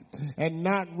outside and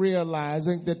not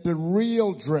realizing that the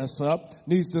real dress up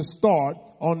needs to start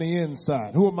on the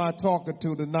inside. Who am I talking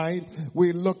to tonight?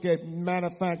 We look at, matter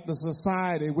of fact, the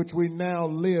society which we now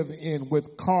live in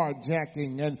with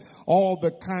carjacking and all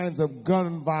the kinds of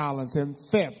gun violence and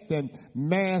theft and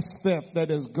mass theft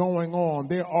that is going on.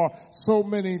 There are so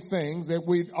many things that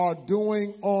we are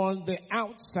doing on the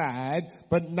outside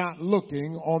but not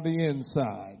looking on the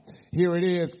inside. Here it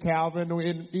is, Calvin,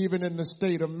 even in the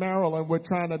state of Maryland, we're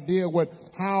trying to deal with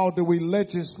how do we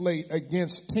legislate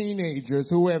against teenagers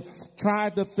who have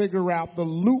tried to figure out the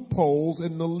loopholes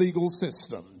in the legal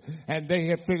system. And they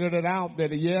have figured it out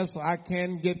that, yes, I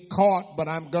can get caught, but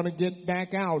I'm going to get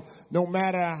back out no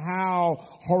matter how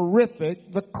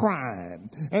horrific the crime.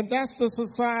 And that's the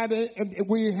society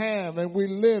we have and we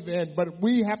live in. But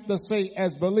we have to say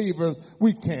as believers,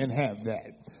 we can't have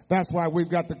that. That's why we've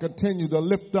got to continue to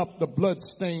lift up the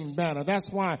bloodstained banner.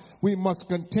 That's why we must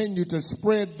continue to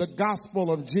spread the gospel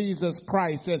of Jesus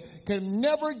Christ and can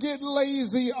never get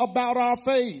lazy about our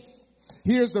faith.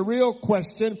 Here's the real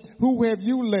question. Who have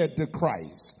you led to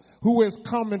Christ? Who has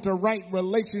come into right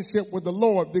relationship with the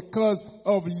Lord because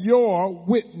of your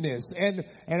witness? And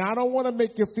I don't want to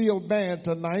make you feel bad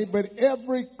tonight, but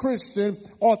every Christian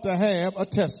ought to have a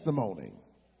testimony.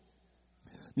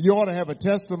 You ought to have a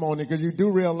testimony because you do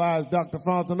realize, Dr.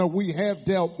 Fontenot, we have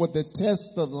dealt with the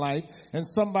test of life, and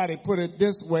somebody put it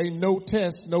this way: no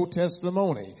test, no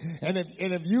testimony. And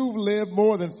if you've lived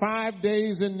more than 5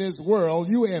 days in this world,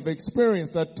 you have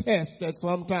experienced a test at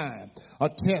some time. A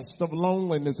test of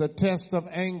loneliness, a test of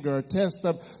anger, a test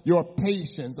of your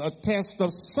patience, a test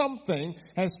of something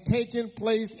has taken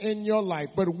place in your life.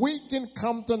 But we can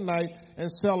come tonight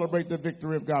and celebrate the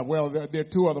victory of God. Well, there are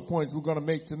two other points we're going to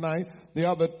make tonight. The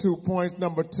other 2 points,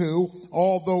 number two,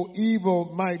 although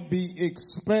evil might be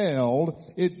expelled,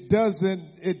 it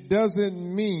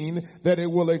doesn't mean that it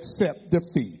will accept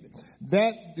defeat.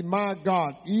 That, my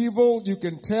God, evil, you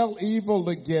can tell evil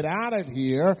to get out of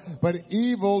here, but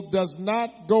evil does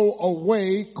not go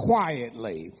away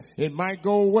quietly. It might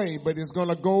go away, but it's going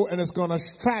to go and it's going to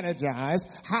strategize.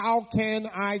 How can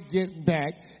I get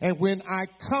back? And when I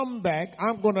come back,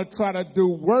 I'm going to try to do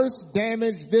worse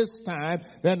damage this time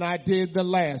than I did the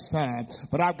last time.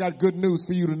 But I've got good news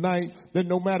for you tonight, that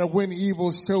no matter when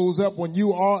evil shows up, when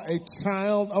you are a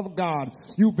child of God,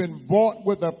 you've been bought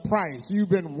with a price. You've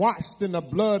been washed washed in the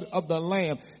blood of the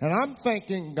Lamb. And I'm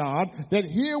thanking God that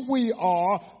here we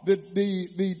are,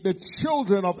 the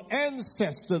children of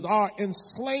ancestors, our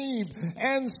enslaved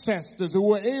ancestors who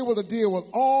were able to deal with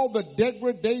all the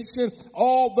degradation,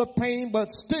 all the pain,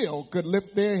 but still could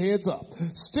lift their heads up,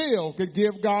 still could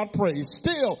give God praise,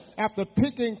 still after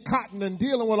picking cotton and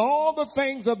dealing with all the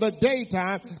things of the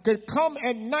daytime could come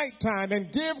at nighttime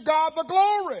and give God the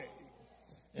glory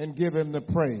and give him the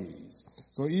praise.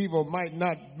 So evil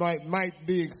might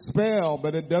be expelled,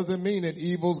 but it doesn't mean that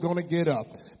evil's going to get up.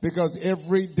 Because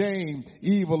every day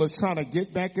evil is trying to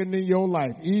get back into your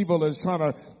life. Evil is trying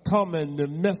to come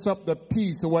and mess up the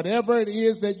peace or whatever it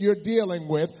is that you're dealing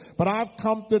with. But I've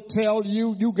come to tell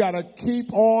you, you got to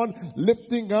keep on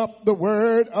lifting up the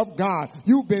word of God.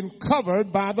 You've been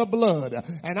covered by the blood.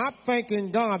 And I'm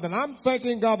thanking God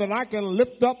that I can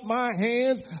lift up my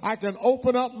hands, I can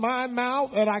open up my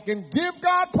mouth, and I can give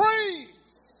God praise.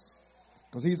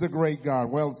 Because he's a great God.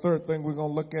 Well, the third thing we're going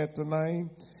to look at tonight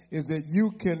is that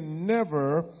you can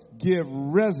never give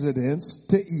residence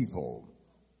to evil.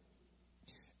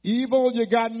 Evil, you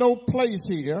got no place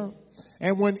here.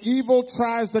 And when evil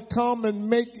tries to come and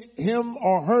make him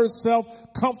or herself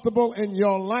comfortable in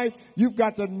your life, you've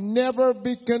got to never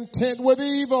be content with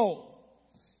evil.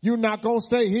 You're not going to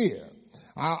stay here.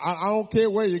 I don't care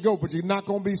where you go, but you're not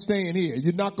going to be staying here.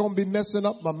 You're not going to be messing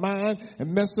up my mind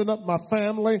and messing up my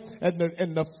family and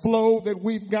the flow that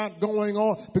we've got going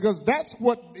on, because that's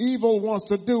what evil wants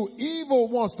to do. Evil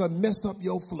wants to mess up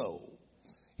your flow.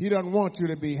 He doesn't want you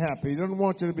to be happy. He doesn't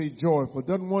want you to be joyful.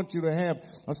 Doesn't want you to have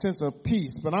a sense of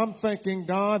peace. But I'm thanking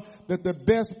God that the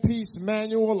best peace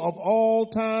manual of all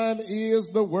time is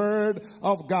the word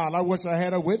of God. I wish I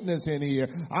had a witness in here.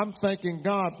 I'm thanking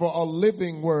God for a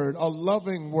living word, a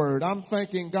loving word. I'm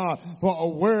thanking God for a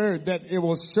word that it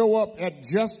will show up at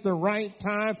just the right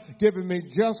time, giving me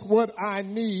just what I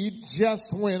need,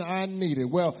 just when I need it.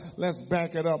 Well, let's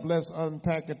back it up. Let's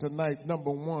unpack it tonight. Number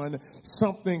one,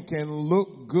 something can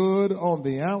look good on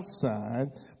the outside,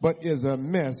 but is a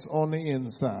mess on the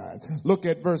inside. Look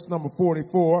at verse number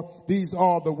 44. These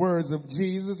are the words of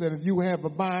Jesus. And if you have a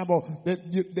Bible that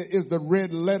is the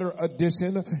red letter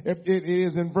edition, if it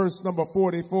is in verse number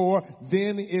 44,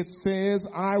 then it says,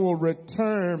 I will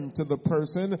return to the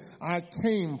person I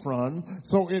came from.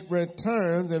 So it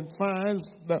returns and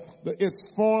finds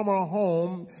its former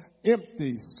home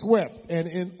empty, swept, and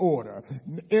in order.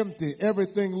 Empty.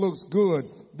 Everything looks good.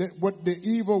 That what the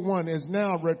evil one is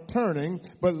now returning,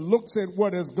 but looks at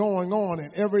what is going on,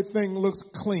 and everything looks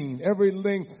clean.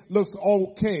 Everything looks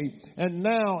okay. And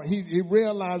now he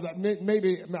realized that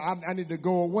maybe I need to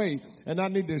go away, and I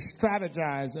need to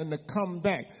strategize and to come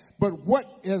back. But what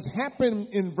has happened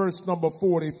in verse number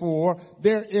 44,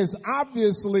 there is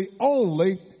obviously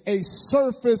only a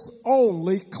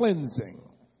surface-only cleansing.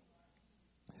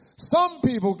 Some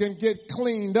people can get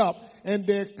cleaned up, and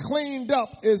their cleaned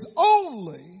up is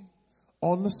only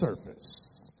on the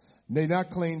surface. They're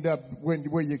not cleaned up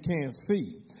where you can't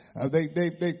see.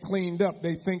 They cleaned up.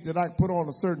 They think that I put on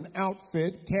a certain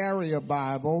outfit, carry a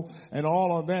Bible, and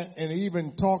all of that, and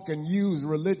even talk and use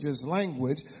religious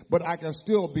language, but I can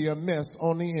still be a mess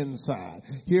on the inside.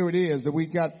 Here it is that we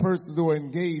got persons who are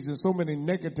engaged in so many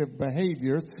negative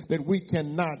behaviors that we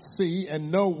cannot see,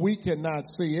 and no, we cannot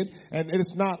see it, and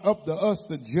it's not up to us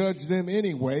to judge them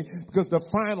anyway, because the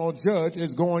final judge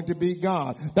is going to be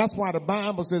God. That's why the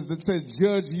Bible says,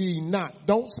 judge ye not.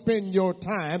 Don't spend your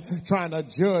time trying to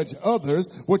judge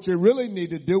others. What you really need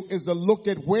to do is to look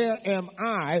at where am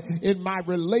I in my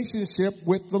relationship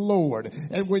with the Lord.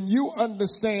 And when you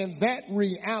understand that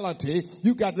reality,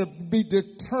 you got to be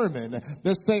determined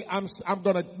to say, I'm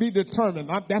going to be determined.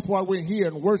 That's why we're here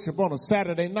in worship on a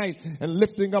Saturday night and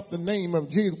lifting up the name of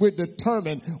Jesus. We're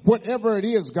determined. Whatever it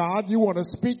is, God, you want to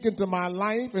speak into my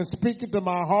life and speak into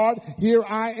my heart. Here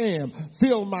I am.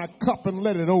 Fill my cup and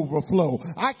let it overflow.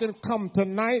 I can come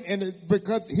tonight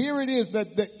because here it is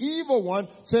that the evil one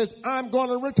says, I'm going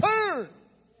to return.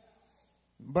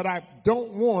 But I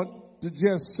don't want to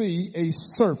just see a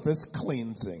surface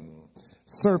cleansing.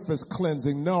 Surface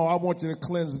cleansing. No, I want you to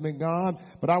cleanse me, God,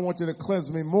 but I want you to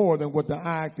cleanse me more than what the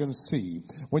eye can see.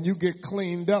 When you get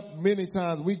cleaned up, many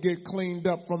times we get cleaned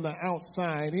up from the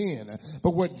outside in.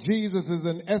 But what Jesus is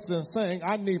in essence saying,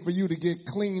 I need for you to get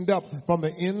cleaned up from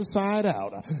the inside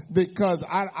out, because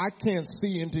I can't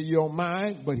see into your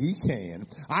mind, but he can.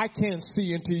 I can't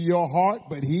see into your heart,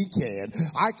 but he can.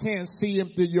 I can't see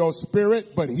into your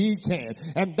spirit, but he can.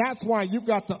 And that's why you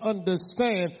got to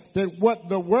understand that what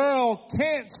the world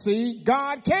can't see,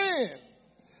 God can.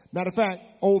 Matter of fact,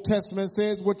 Old Testament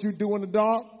says what you do in the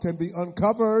dark can be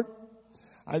uncovered.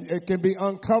 It can be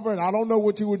uncovered. I don't know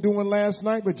what you were doing last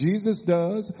night, but Jesus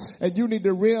does. And you need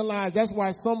to realize that's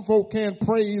why some folk can't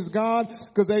praise God,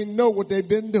 because they know what they've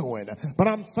been doing. But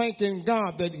I'm thanking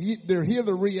God that they're here.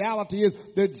 The reality is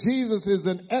that Jesus is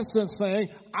in essence saying,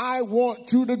 I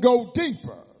want you to go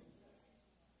deeper.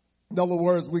 In other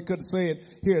words, we could say it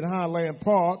here at Highland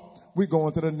Park. We're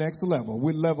going to the next level.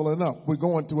 We're leveling up. We're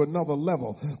going to another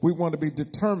level. We want to be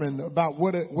determined about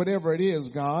whatever it is,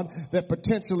 God, that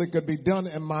potentially could be done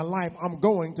in my life. I'm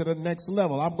going to the next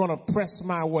level. I'm going to press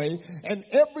my way. And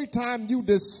every time you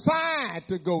decide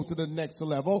to go to the next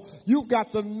level, you've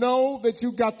got to know that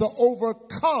you've got to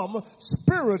overcome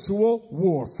spiritual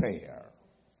warfare.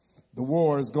 The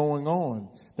war is going on.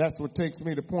 That's what takes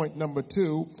me to point number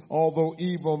 2. Although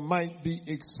evil might be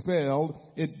expelled,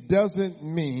 it doesn't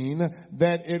mean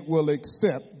that it will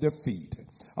accept defeat.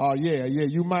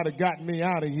 You might have gotten me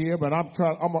out of here, but I'm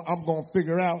going to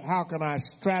figure out how can I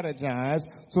strategize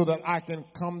so that I can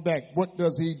come back. What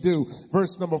does he do?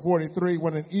 Verse number 43,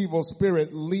 when an evil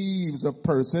spirit leaves a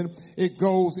person, it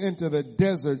goes into the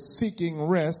desert seeking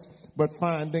rest, but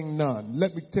finding none.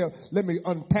 Let me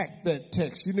unpack that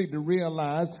text. You need to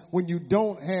realize when you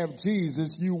don't have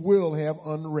Jesus, you will have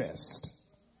unrest.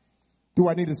 Do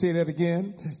I need to say that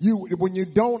again? When you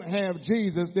don't have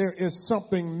Jesus, there is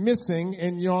something missing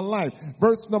in your life.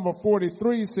 Verse number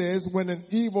 43 says, when an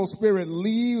evil spirit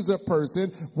leaves a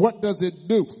person, what does it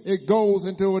do? It goes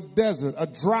into a desert, a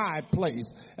dry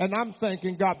place. And I'm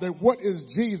thanking God that what is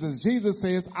Jesus? Jesus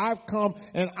says, I've come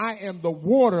and I am the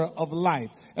water of life.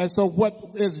 And so what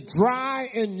is dry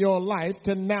in your life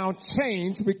can now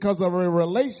change because of a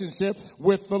relationship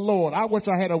with the Lord. I wish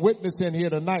I had a witness in here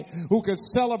tonight who could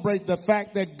celebrate the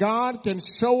fact that God can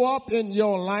show up in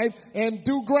your life and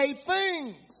do great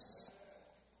things.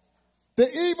 The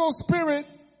evil spirit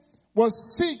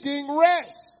was seeking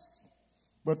rest,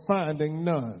 but finding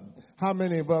none. How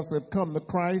many of us have come to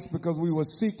Christ because we were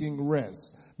seeking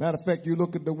rest? Matter of fact, you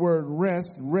look at the word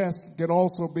rest. Rest can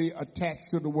also be attached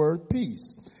to the word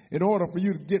peace. In order for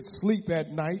you to get sleep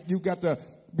at night, you got to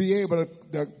be able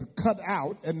to cut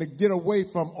out and to get away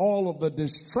from all of the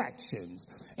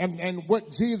distractions. And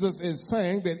what Jesus is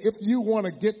saying, that if you want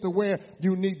to get to where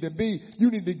you need to be, you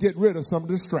need to get rid of some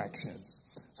distractions.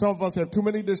 Some of us have too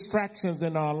many distractions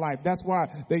in our life. That's why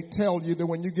they tell you that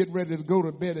when you get ready to go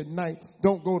to bed at night,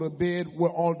 don't go to bed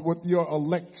with your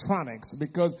electronics,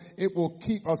 because it will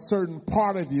keep a certain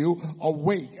part of you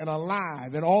awake and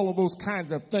alive and all of those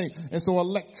kinds of things. And so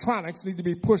electronics need to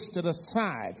be pushed to the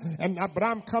side. But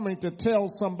I'm coming to tell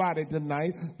somebody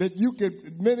tonight that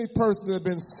many persons have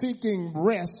been seeking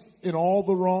rest in all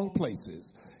the wrong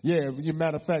places. Yeah, as a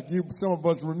matter of fact, some of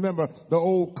us remember the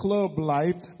old club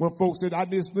life when folks said, I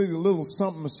just need a little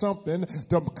something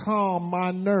to calm my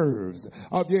nerves.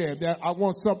 I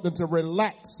want something to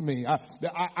relax me.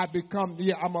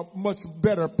 I'm a much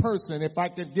better person if I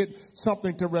could get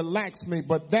something to relax me,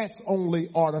 but that's only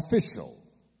artificial.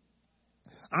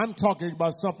 I'm talking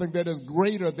about something that is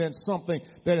greater than something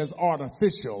that is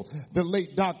artificial. The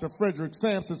late Dr. Frederick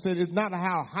Sampson said it's not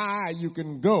how high you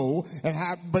can go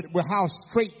but how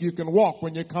straight you can walk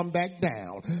when you come back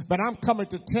down. But I'm coming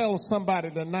to tell somebody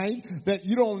tonight that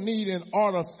you don't need an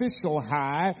artificial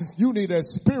high. You need a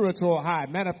spiritual high.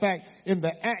 Matter of fact, in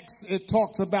the Acts, it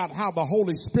talks about how the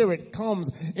Holy Spirit comes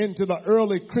into the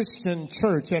early Christian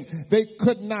church, and they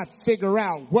could not figure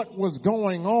out what was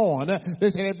going on. They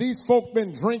said, have these folk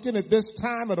been drinking at this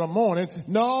time of the morning?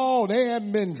 No, they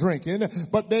haven't been drinking,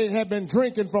 but they have been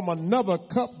drinking from another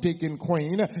cup, Deacon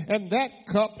Queen, and that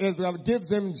cup gives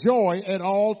them joy at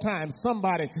all times.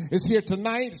 Somebody is here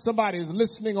tonight, somebody is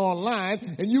listening online,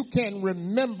 and you can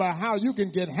remember how you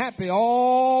can get happy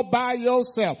all by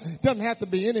yourself. Doesn't have to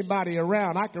be anybody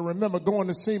around. I can remember going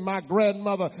to see my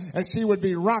grandmother, and she would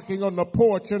be rocking on the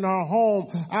porch in her home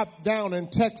down in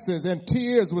Texas, and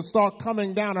tears would start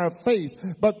coming down her face.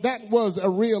 But that was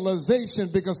a realization,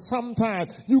 because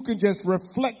sometimes you can just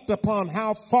reflect upon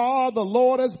how far the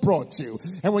Lord has brought you.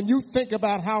 And when you think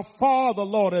about how far the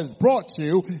Lord has brought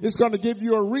you, it's going to give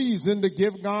you a reason to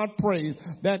give God praise.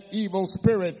 That evil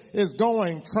spirit is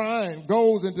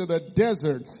goes into the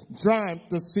desert trying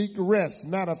to seek rest.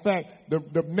 Matter of fact,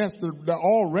 the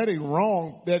already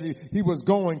wrong that he was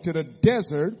going to the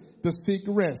desert to seek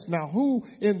rest. Now, who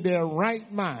in their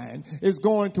right mind is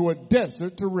going to a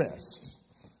desert to rest?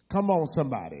 Come on,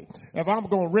 somebody. If I'm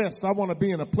going to rest, I want to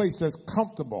be in a place that's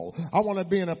comfortable. I want to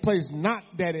be in a place not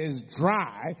that is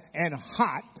dry and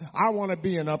hot. I want to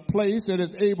be in a place that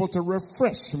is able to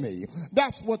refresh me.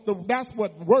 That's what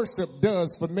worship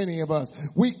does for many of us.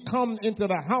 We come into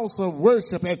the house of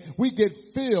worship and we get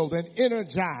filled and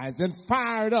energized and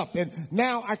fired up. And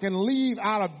now I can leave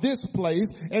out of this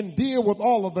place and deal with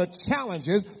all of the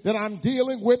challenges that I'm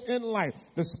dealing with in life.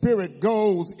 The Spirit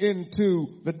goes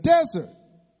into the desert,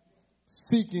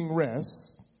 seeking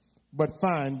rest, but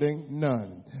finding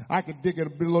none. I could dig it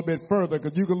a little bit further,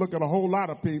 because you can look at a whole lot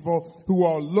of people who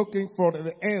are looking for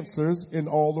the answers in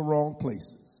all the wrong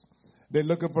places. They're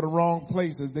looking for the wrong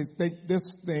places. They think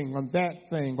this thing or that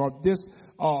thing or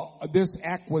this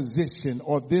acquisition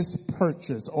or this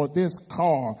purchase or this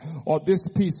car or this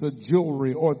piece of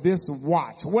jewelry or this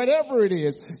watch, whatever it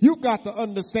is, you've got to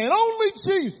understand only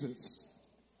Jesus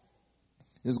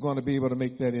is going to be able to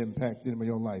make that impact in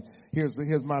your life.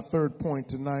 Here's my third point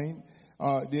tonight.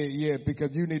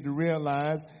 Because you need to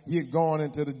realize he had gone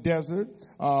into the desert,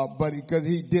 but because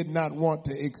he did not want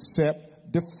to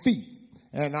accept defeat.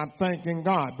 And I'm thanking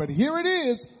God. But here it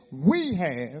is. We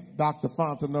have, Dr.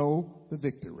 Fontenot, the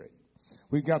victory.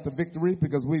 We've got the victory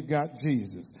because we've got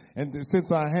Jesus. And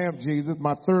since I have Jesus,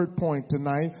 my third point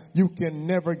tonight, you can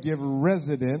never give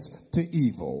residence to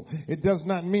evil. It does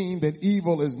not mean that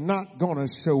evil is not going to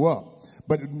show up.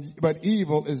 But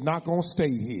evil is not going to stay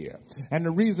here. And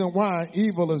the reason why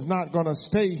evil is not going to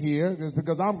stay here is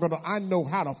because I know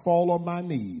how to fall on my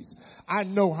knees. I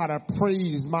know how to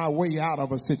praise my way out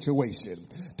of a situation.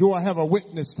 Do I have a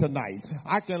witness tonight?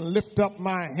 I can lift up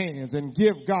my hands and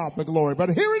give God the glory.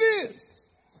 But here it is.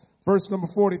 Verse number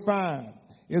 45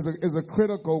 is a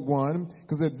critical one,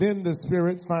 because then the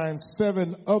Spirit finds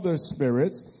 7 other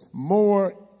spirits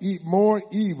more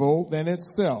evil than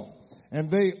itself. And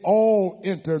they all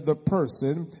enter the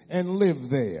person and live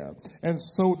there. And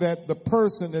so that the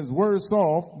person is worse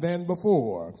off than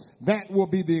before. That will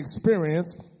be the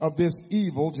experience of this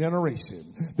evil generation.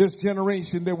 This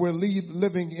generation that we're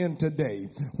living in today,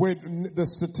 where the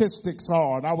statistics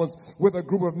are. And I was with a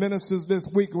group of ministers this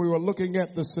week, and we were looking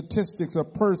at the statistics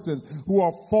of persons who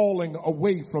are falling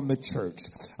away from the church.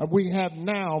 We have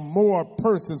now more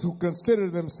persons who consider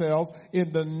themselves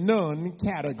in the none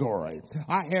category.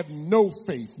 I have no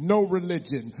faith, no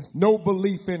religion, no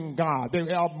belief in God.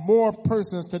 There are more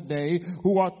persons today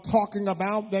who are talking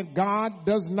about that God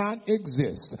does not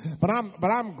exist. But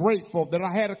I'm grateful that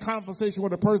I had a conversation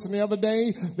with a person the other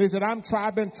day. They said,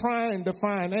 I've been trying to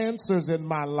find answers in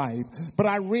my life, but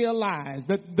I realized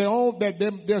that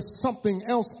there's something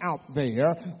else out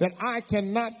there that I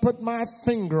cannot put my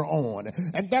finger on.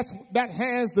 And that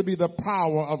has to be the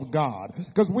power of God,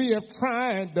 because we have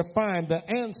tried to find the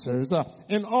answers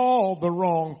in all the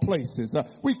wrong places.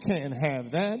 We can't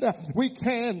have that. We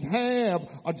can't have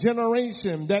a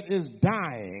generation that is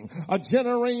dying, a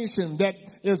generation that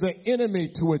is an enemy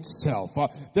to itself.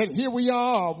 That here we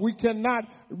are, we cannot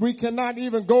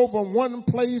even go from one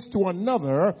place to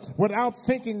another without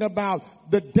thinking about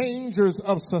the dangers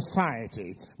of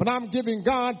society. But I'm giving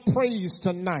God praise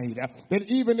tonight that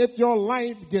even if your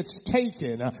life gets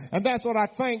taken, and that's what I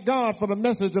thank God for the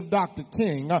message of Dr.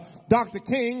 King. Dr.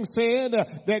 King said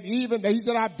he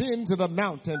said, I've been to the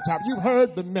mountaintop. You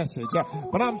heard the message.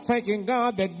 But I'm thanking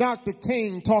God that Dr.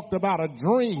 King talked about a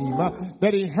dream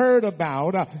that he heard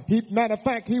about. Matter of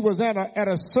fact, he was at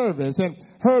a service and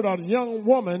heard a young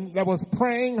woman that was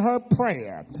praying her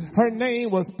prayer. Her name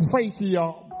was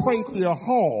Prathia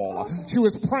Hall. She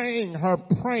was praying her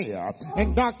prayer,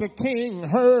 and Dr. King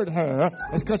heard her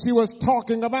because she was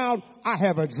talking about, I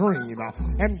have a dream.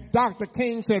 And Dr.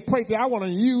 King said, Prathia, I want to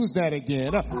use that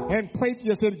again. And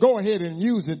Prathia said, go ahead and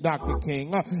use it, Dr.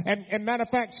 King. And matter of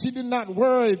fact, she did not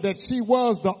worry that she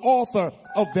was the author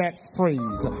of that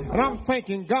phrase. And I'm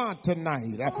thanking God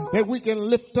tonight that we can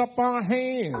lift up our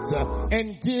hands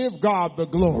and give God the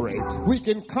glory. We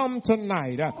can come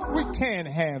tonight. We can't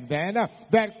have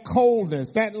that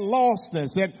coldness, that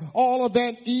lostness, and all of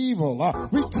that evil.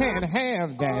 We can't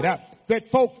have that. That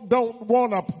folks don't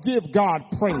want to give God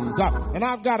praise. And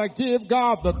I've got to give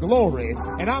God the glory.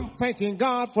 And I'm thanking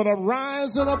God for the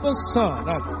rising of the sun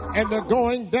and the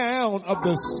going down of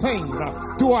the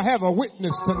same. Do I have a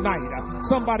witness tonight?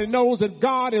 Somebody knows that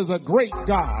God is a great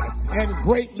God and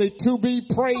greatly to be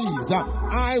praised.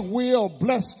 I will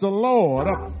bless the Lord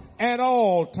at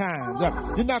all times.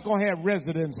 You're not going to have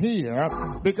residence here,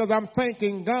 because I'm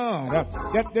thanking God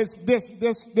that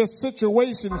this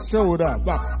situation showed up.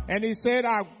 And he said,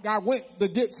 I went to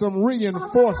get some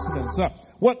reinforcements.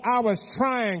 what I was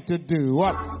trying to do.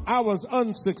 I was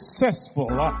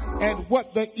unsuccessful. And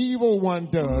what the evil one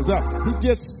does, he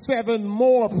gets 7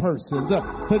 more persons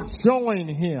to join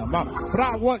him. But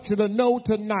I want you to know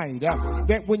tonight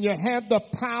that when you have the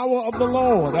power of the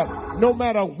Lord, no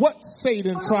matter what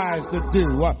Satan tries to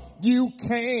do, you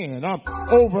can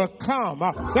overcome.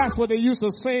 That's what they used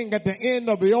to sing at the end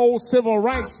of the old civil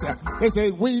rights. They say,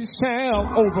 we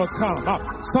shall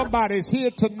overcome. Somebody's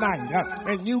here tonight,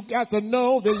 and you got to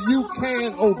know that you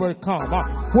can overcome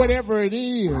whatever it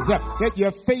is that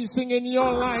you're facing in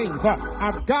your life.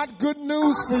 I've got good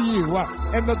news for you,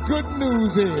 and the good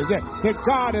news is that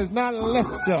God has not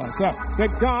left us,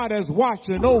 that God is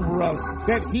watching over us,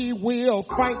 that he will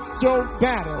fight your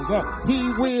battles. He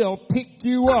will pick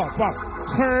you up,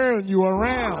 turn you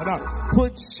around,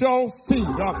 put your feet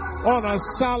on a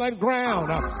solid ground.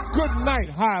 Good night,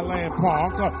 Highland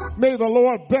Park. May the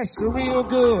Lord bless you real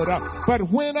good. But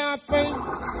when I think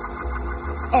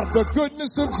of the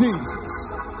goodness of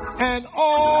Jesus and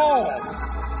all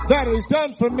that he's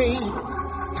done for me,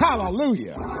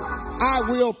 hallelujah, I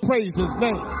will praise his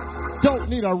name. Don't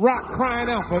need a rock crying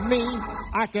out for me.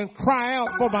 I can cry out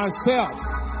for myself.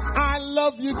 I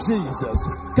love you, Jesus,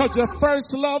 because you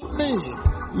first loved me.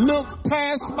 Looked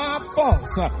past my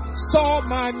faults, saw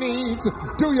my needs.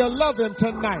 Do you love him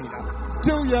tonight?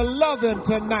 Do you love him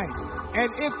tonight?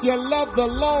 And if you love the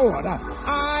Lord,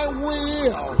 I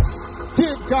will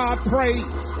give God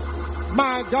praise.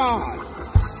 My God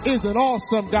is an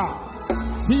awesome God.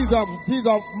 He's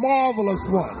a marvelous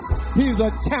one. He's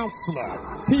a counselor.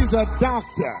 He's a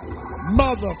doctor.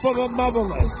 Mother for the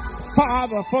motherless.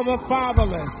 Father for the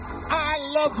fatherless. I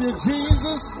love you,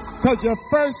 Jesus, because you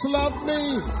first loved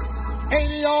me.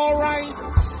 Ain't he all right?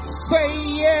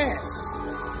 Say yes.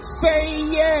 Say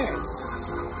yes.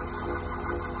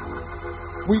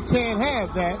 We can't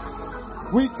have that.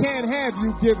 We can't have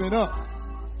you giving up.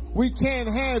 We can't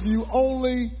have you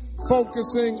only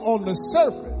focusing on the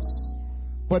surface,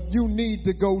 but you need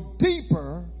to go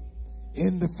deeper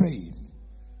in the faith.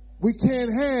 We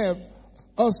can't have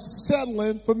us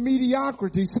settling for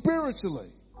mediocrity spiritually.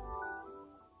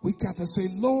 We got to say,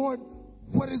 Lord,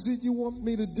 what is it you want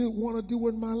me to do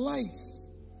in my life?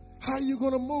 How are you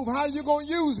going to move? How are you going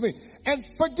to use me? And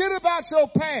forget about your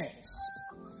past.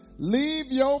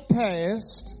 Leave your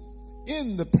past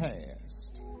in the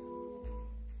past.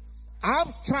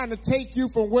 I'm trying to take you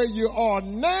from where you are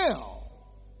now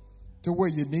to where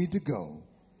you need to go.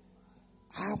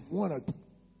 I want to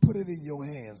put it in your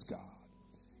hands, God.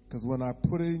 Because when I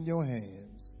put it in your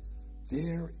hands,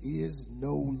 there is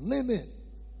no limit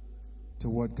to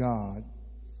what God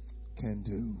can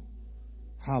do.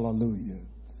 Hallelujah.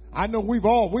 I know we've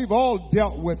all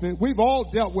dealt with it. We've all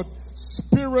dealt with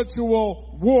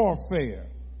spiritual warfare.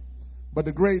 But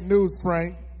the great news,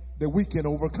 Frank, that we can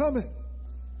overcome it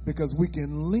because we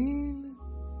can lean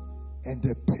and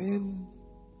depend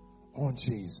on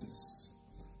Jesus.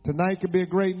 Tonight could be a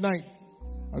great night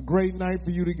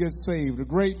for you to get saved, a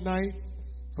great night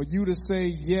for you to say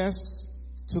yes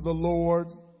to the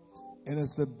Lord, and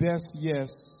it's the best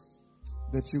yes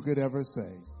that you could ever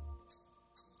say.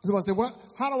 Somebody say, "What?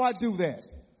 How do I do that?"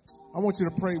 I want you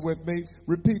to pray with me.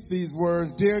 Repeat these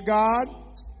words. Dear God,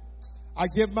 I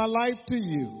give my life to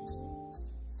you.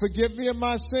 Forgive me of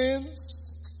my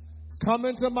sins. Come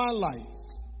into my life.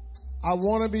 I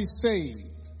want to be saved,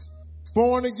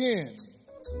 born again,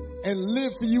 and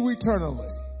live for you eternally.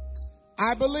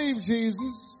 I believe,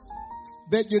 Jesus,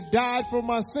 that you died for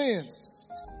my sins,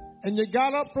 and you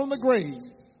got up from the grave,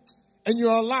 and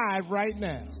you're alive right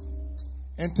now.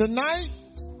 And tonight,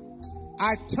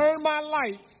 I turn my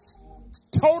life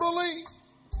totally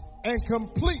and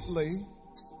completely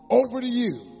over to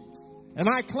you. And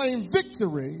I claim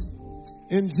victory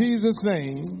in Jesus'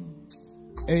 name.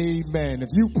 Amen. If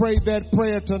you prayed that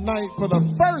prayer tonight for the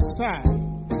first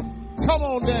time, come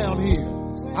on down here.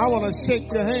 I want to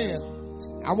shake your hand.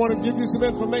 I want to give you some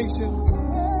information.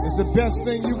 It's the best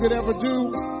thing you could ever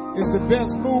do. It's the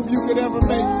best move you could ever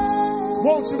make.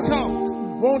 Won't you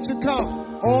come? Won't you come?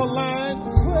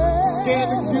 Online, scan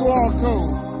the QR code.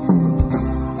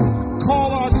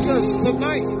 Call our church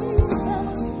tonight.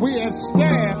 We have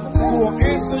staff who will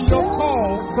answer your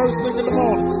call first thing in the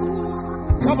morning.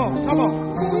 Come on, come on.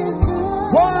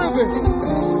 Worthy.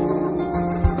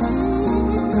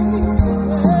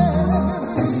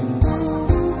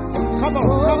 Come on,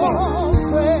 come on.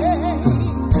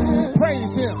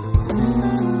 Praise him.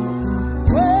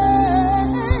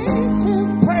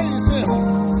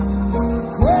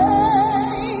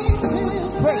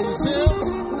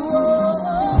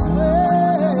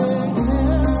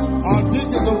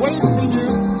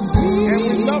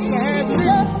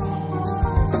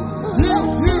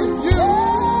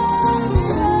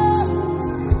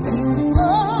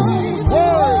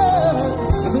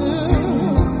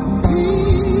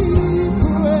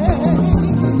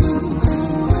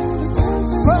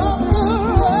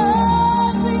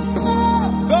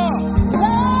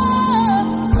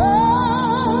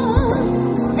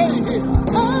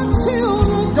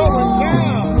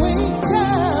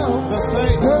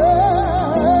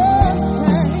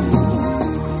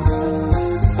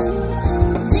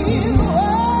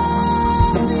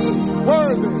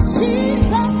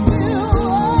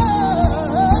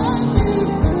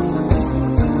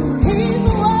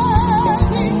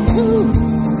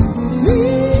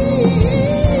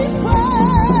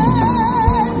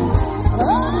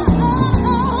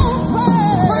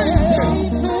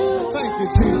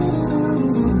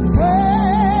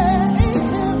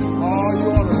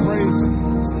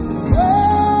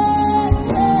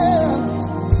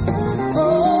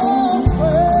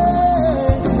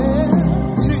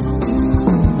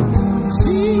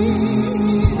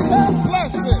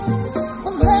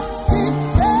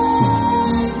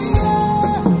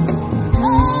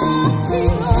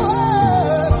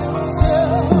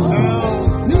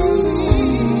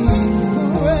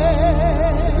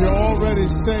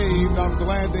 saved, I'm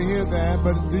glad to hear that.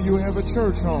 But do you have a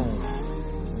church home?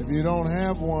 And if you don't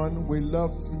have one, we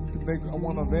love to make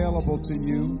one available to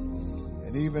you.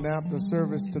 And even after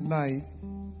service tonight,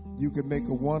 you can make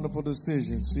a wonderful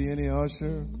decision. See any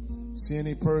usher, see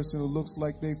any person who looks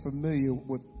like they're familiar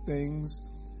with things,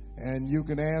 and you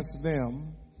can ask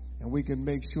them, and we can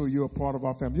make sure you're a part of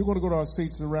our family. You're going to go to our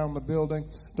seats around the building.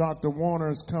 Dr. Warner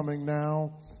is coming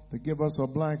now to give us a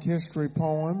Black History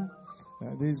poem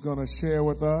that he's going to share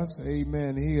with us.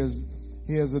 Amen. He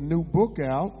has a new book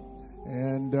out,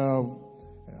 and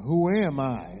Who Am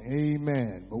I?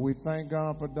 Amen. But we thank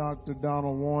God for Dr.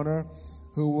 Donald Warner,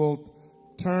 who will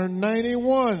turn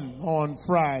 91 on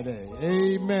Friday.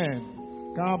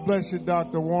 Amen. God bless you,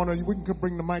 Dr. Warner. We can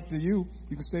bring the mic to you.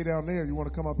 You can stay down there. You want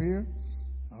to come up here?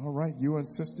 All right. You're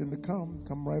insisting to come.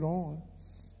 Come right on.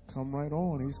 Come right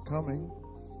on. He's coming.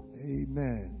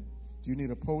 Amen. Do you need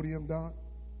a podium, Doc?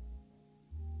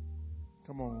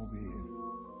 Come on over here.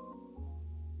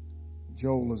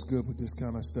 Joel is good with this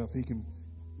kind of stuff. He can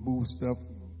move stuff,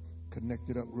 connect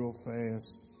it up real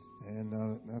fast. And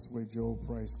that's the way Joel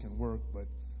Price can work, but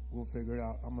we'll figure it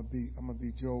out. I'm gonna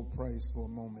be Joel Price for a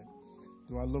moment.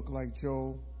 Do I look like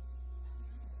Joel?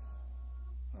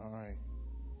 All right,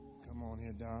 come on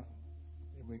here, Doc.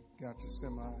 We got your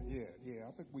semi. Yeah.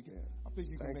 I think we can. I think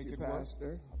you can make it Pastor.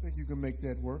 work. I think you can make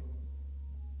that work.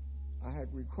 I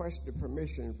had requested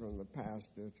permission from the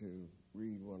pastor to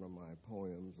read one of my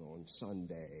poems on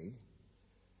Sunday,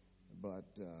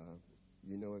 but.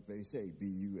 You know what they say, be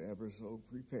you ever so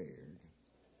prepared.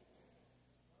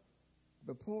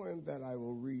 The poem that I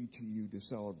will read to you to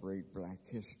celebrate Black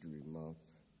History Month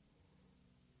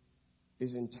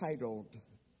is entitled,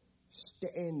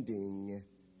 Standing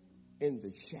in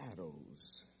the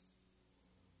Shadows.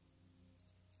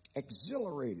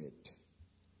 Exhilarated,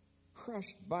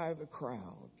 crushed by the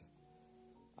crowd,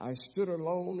 I stood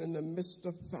alone in the midst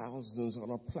of thousands on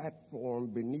a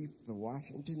platform beneath the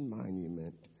Washington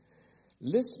Monument,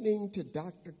 listening to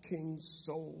Dr. King's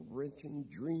soul-wrenching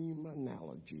dream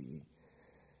analogy.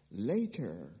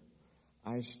 Later,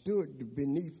 I stood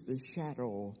beneath the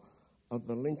shadow of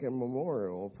the Lincoln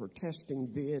Memorial protesting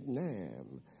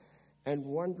Vietnam and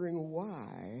wondering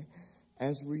why,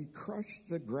 as we crushed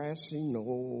the grassy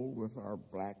knoll with our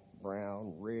black,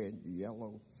 brown, red,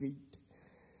 yellow feet,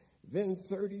 then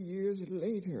 30 years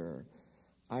later,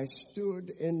 I stood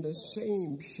in the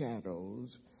same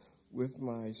shadows with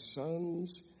my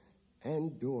sons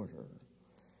and daughter,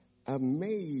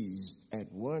 amazed at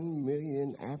 1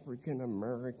 million African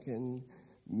American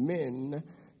men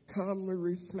calmly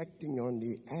reflecting on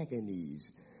the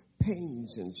agonies,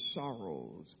 pains, and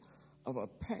sorrows of a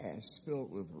past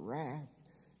filled with wrath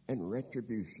and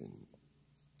retribution.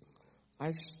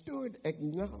 I stood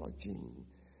acknowledging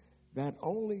that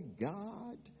only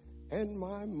God and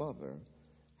my mother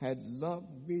had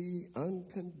loved me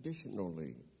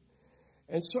unconditionally.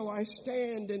 And so I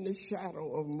stand in the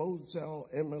shadow of Moselle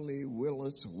Emily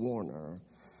Willis Warner.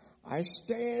 I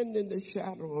stand in the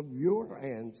shadow of your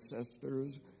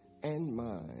ancestors and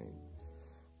mine.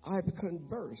 I've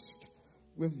conversed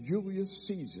with Julius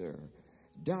Caesar,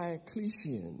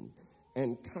 Diocletian,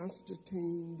 and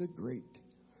Constantine the Great.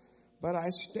 But I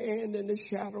stand in the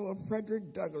shadow of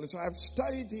Frederick Douglass. I've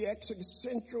studied the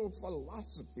existential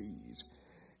philosophies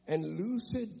and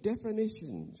lucid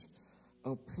definitions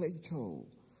of Plato,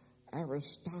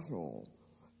 Aristotle,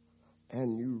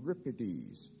 and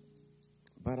Euripides.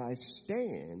 But I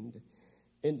stand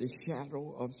in the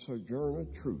shadow of Sojourner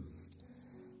Truth.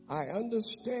 I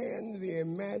understand the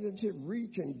imaginative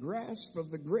reach and grasp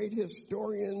of the great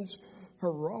historians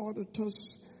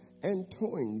Herodotus and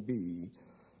Toynbee.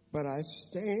 But I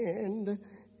stand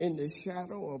in the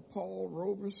shadow of Paul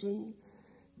Robeson,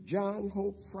 John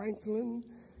Hope Franklin,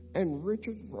 and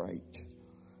Richard Wright.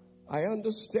 I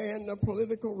understand the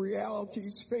political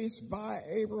realities faced by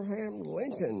Abraham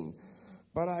Lincoln,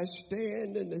 but I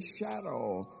stand in the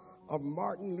shadow of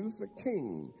Martin Luther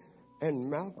King and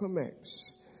Malcolm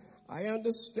X. I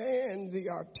understand the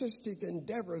artistic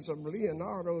endeavors of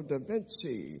Leonardo da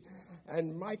Vinci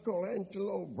and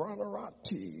Michelangelo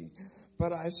Buonarroti,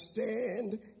 but I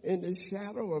stand in the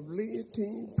shadow of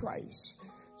Leontine Price,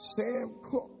 Sam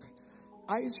Cooke,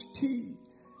 Ice-T,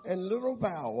 and Little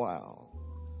Bow Wow.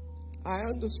 I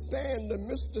understand the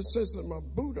mysticism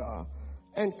of Buddha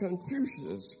and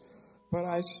Confucius, but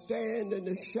I stand in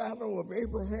the shadow of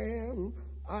Abraham,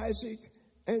 Isaac,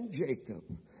 and Jacob.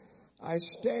 I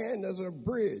stand as a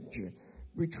bridge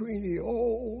between the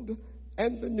old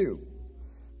and the new.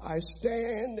 I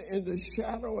stand in the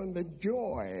shadow and the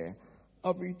joy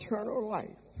of eternal life,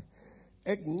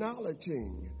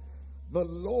 acknowledging the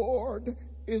Lord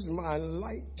is my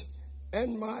light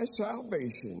and my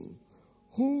salvation.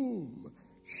 Whom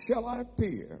shall I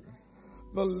fear?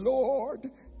 The Lord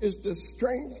is the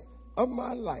strength of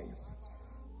my life.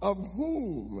 Of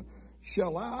whom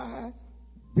shall I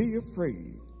be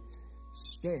afraid?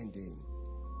 Standing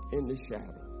in the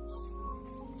shadows.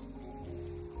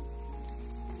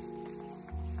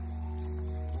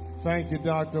 Thank you,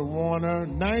 Dr. Warner.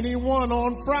 91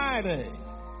 on Friday.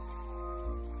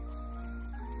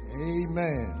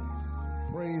 Amen.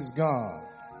 Praise God.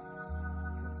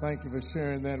 Thank you for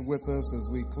sharing that with us as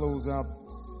we close out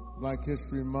Black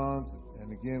History Month.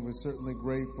 And again, we're certainly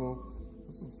grateful.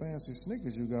 There's some fancy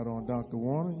sneakers you got on, Dr.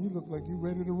 Warner. You look like you're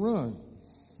ready to run.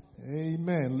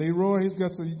 Amen. Leroy,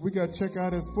 we got to check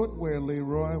out his footwear,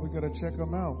 Leroy. We got to check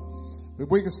him out. But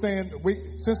we can stand,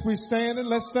 since we standing,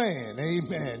 let's stand.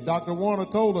 Amen. Dr. Warner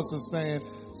told us to stand.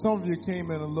 Some of you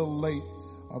came in a little late,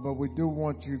 but we do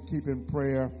want you to keep in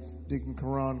prayer Deacon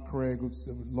Karan Craig, who's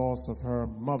the loss of her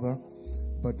mother.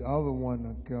 But the other one,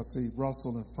 I see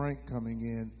Russell and Frank coming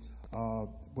in,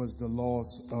 was the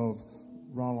loss of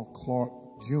Ronald Clark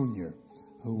Jr.,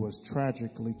 who was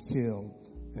tragically killed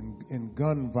in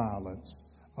gun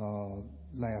violence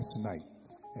last night.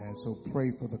 And so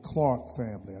pray for the Clark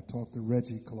family. I talked to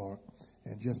Reggie Clark,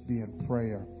 and just be in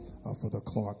prayer for the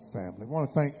Clark family. I want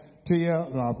to thank Tia.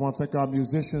 I want to thank our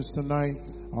musicians tonight,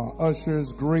 our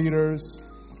ushers, greeters,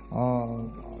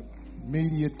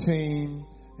 media team.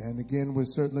 And again, we're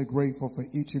certainly grateful for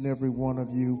each and every one of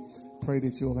you. Pray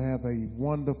that you'll have a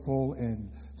wonderful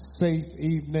and safe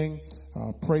evening.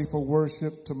 Pray for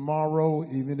worship tomorrow,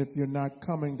 even if you're not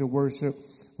coming to worship.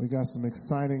 We got some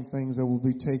exciting things that will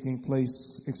be taking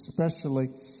place, especially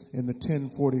in the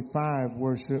 1045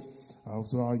 worship.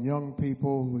 So our young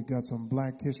people, we got some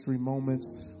Black History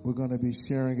moments we're going to be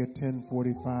sharing at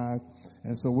 1045.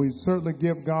 And so we certainly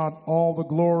give God all the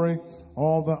glory,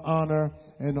 all the honor,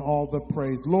 and all the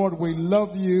praise. Lord, we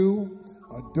love you,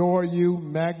 adore you,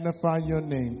 magnify your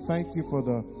name. Thank you for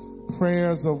the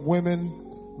prayers of women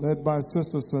led by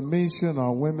Sister Samisha,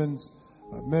 our women's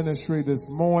ministry this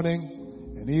morning.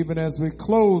 And even as we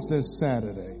close this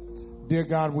Saturday, dear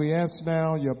God, we ask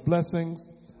now your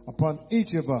blessings upon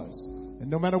each of us. And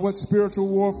no matter what spiritual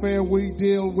warfare we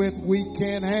deal with, we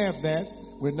can't have that.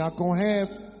 We're not going to have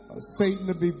Satan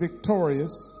to be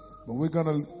victorious, but we're going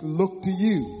to look to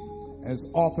you as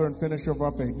author and finisher of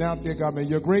our faith. Now, dear God, may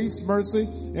your grace, mercy,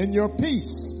 and your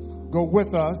peace go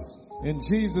with us. In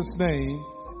Jesus' name,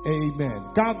 amen.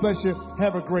 God bless you.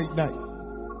 Have a great night.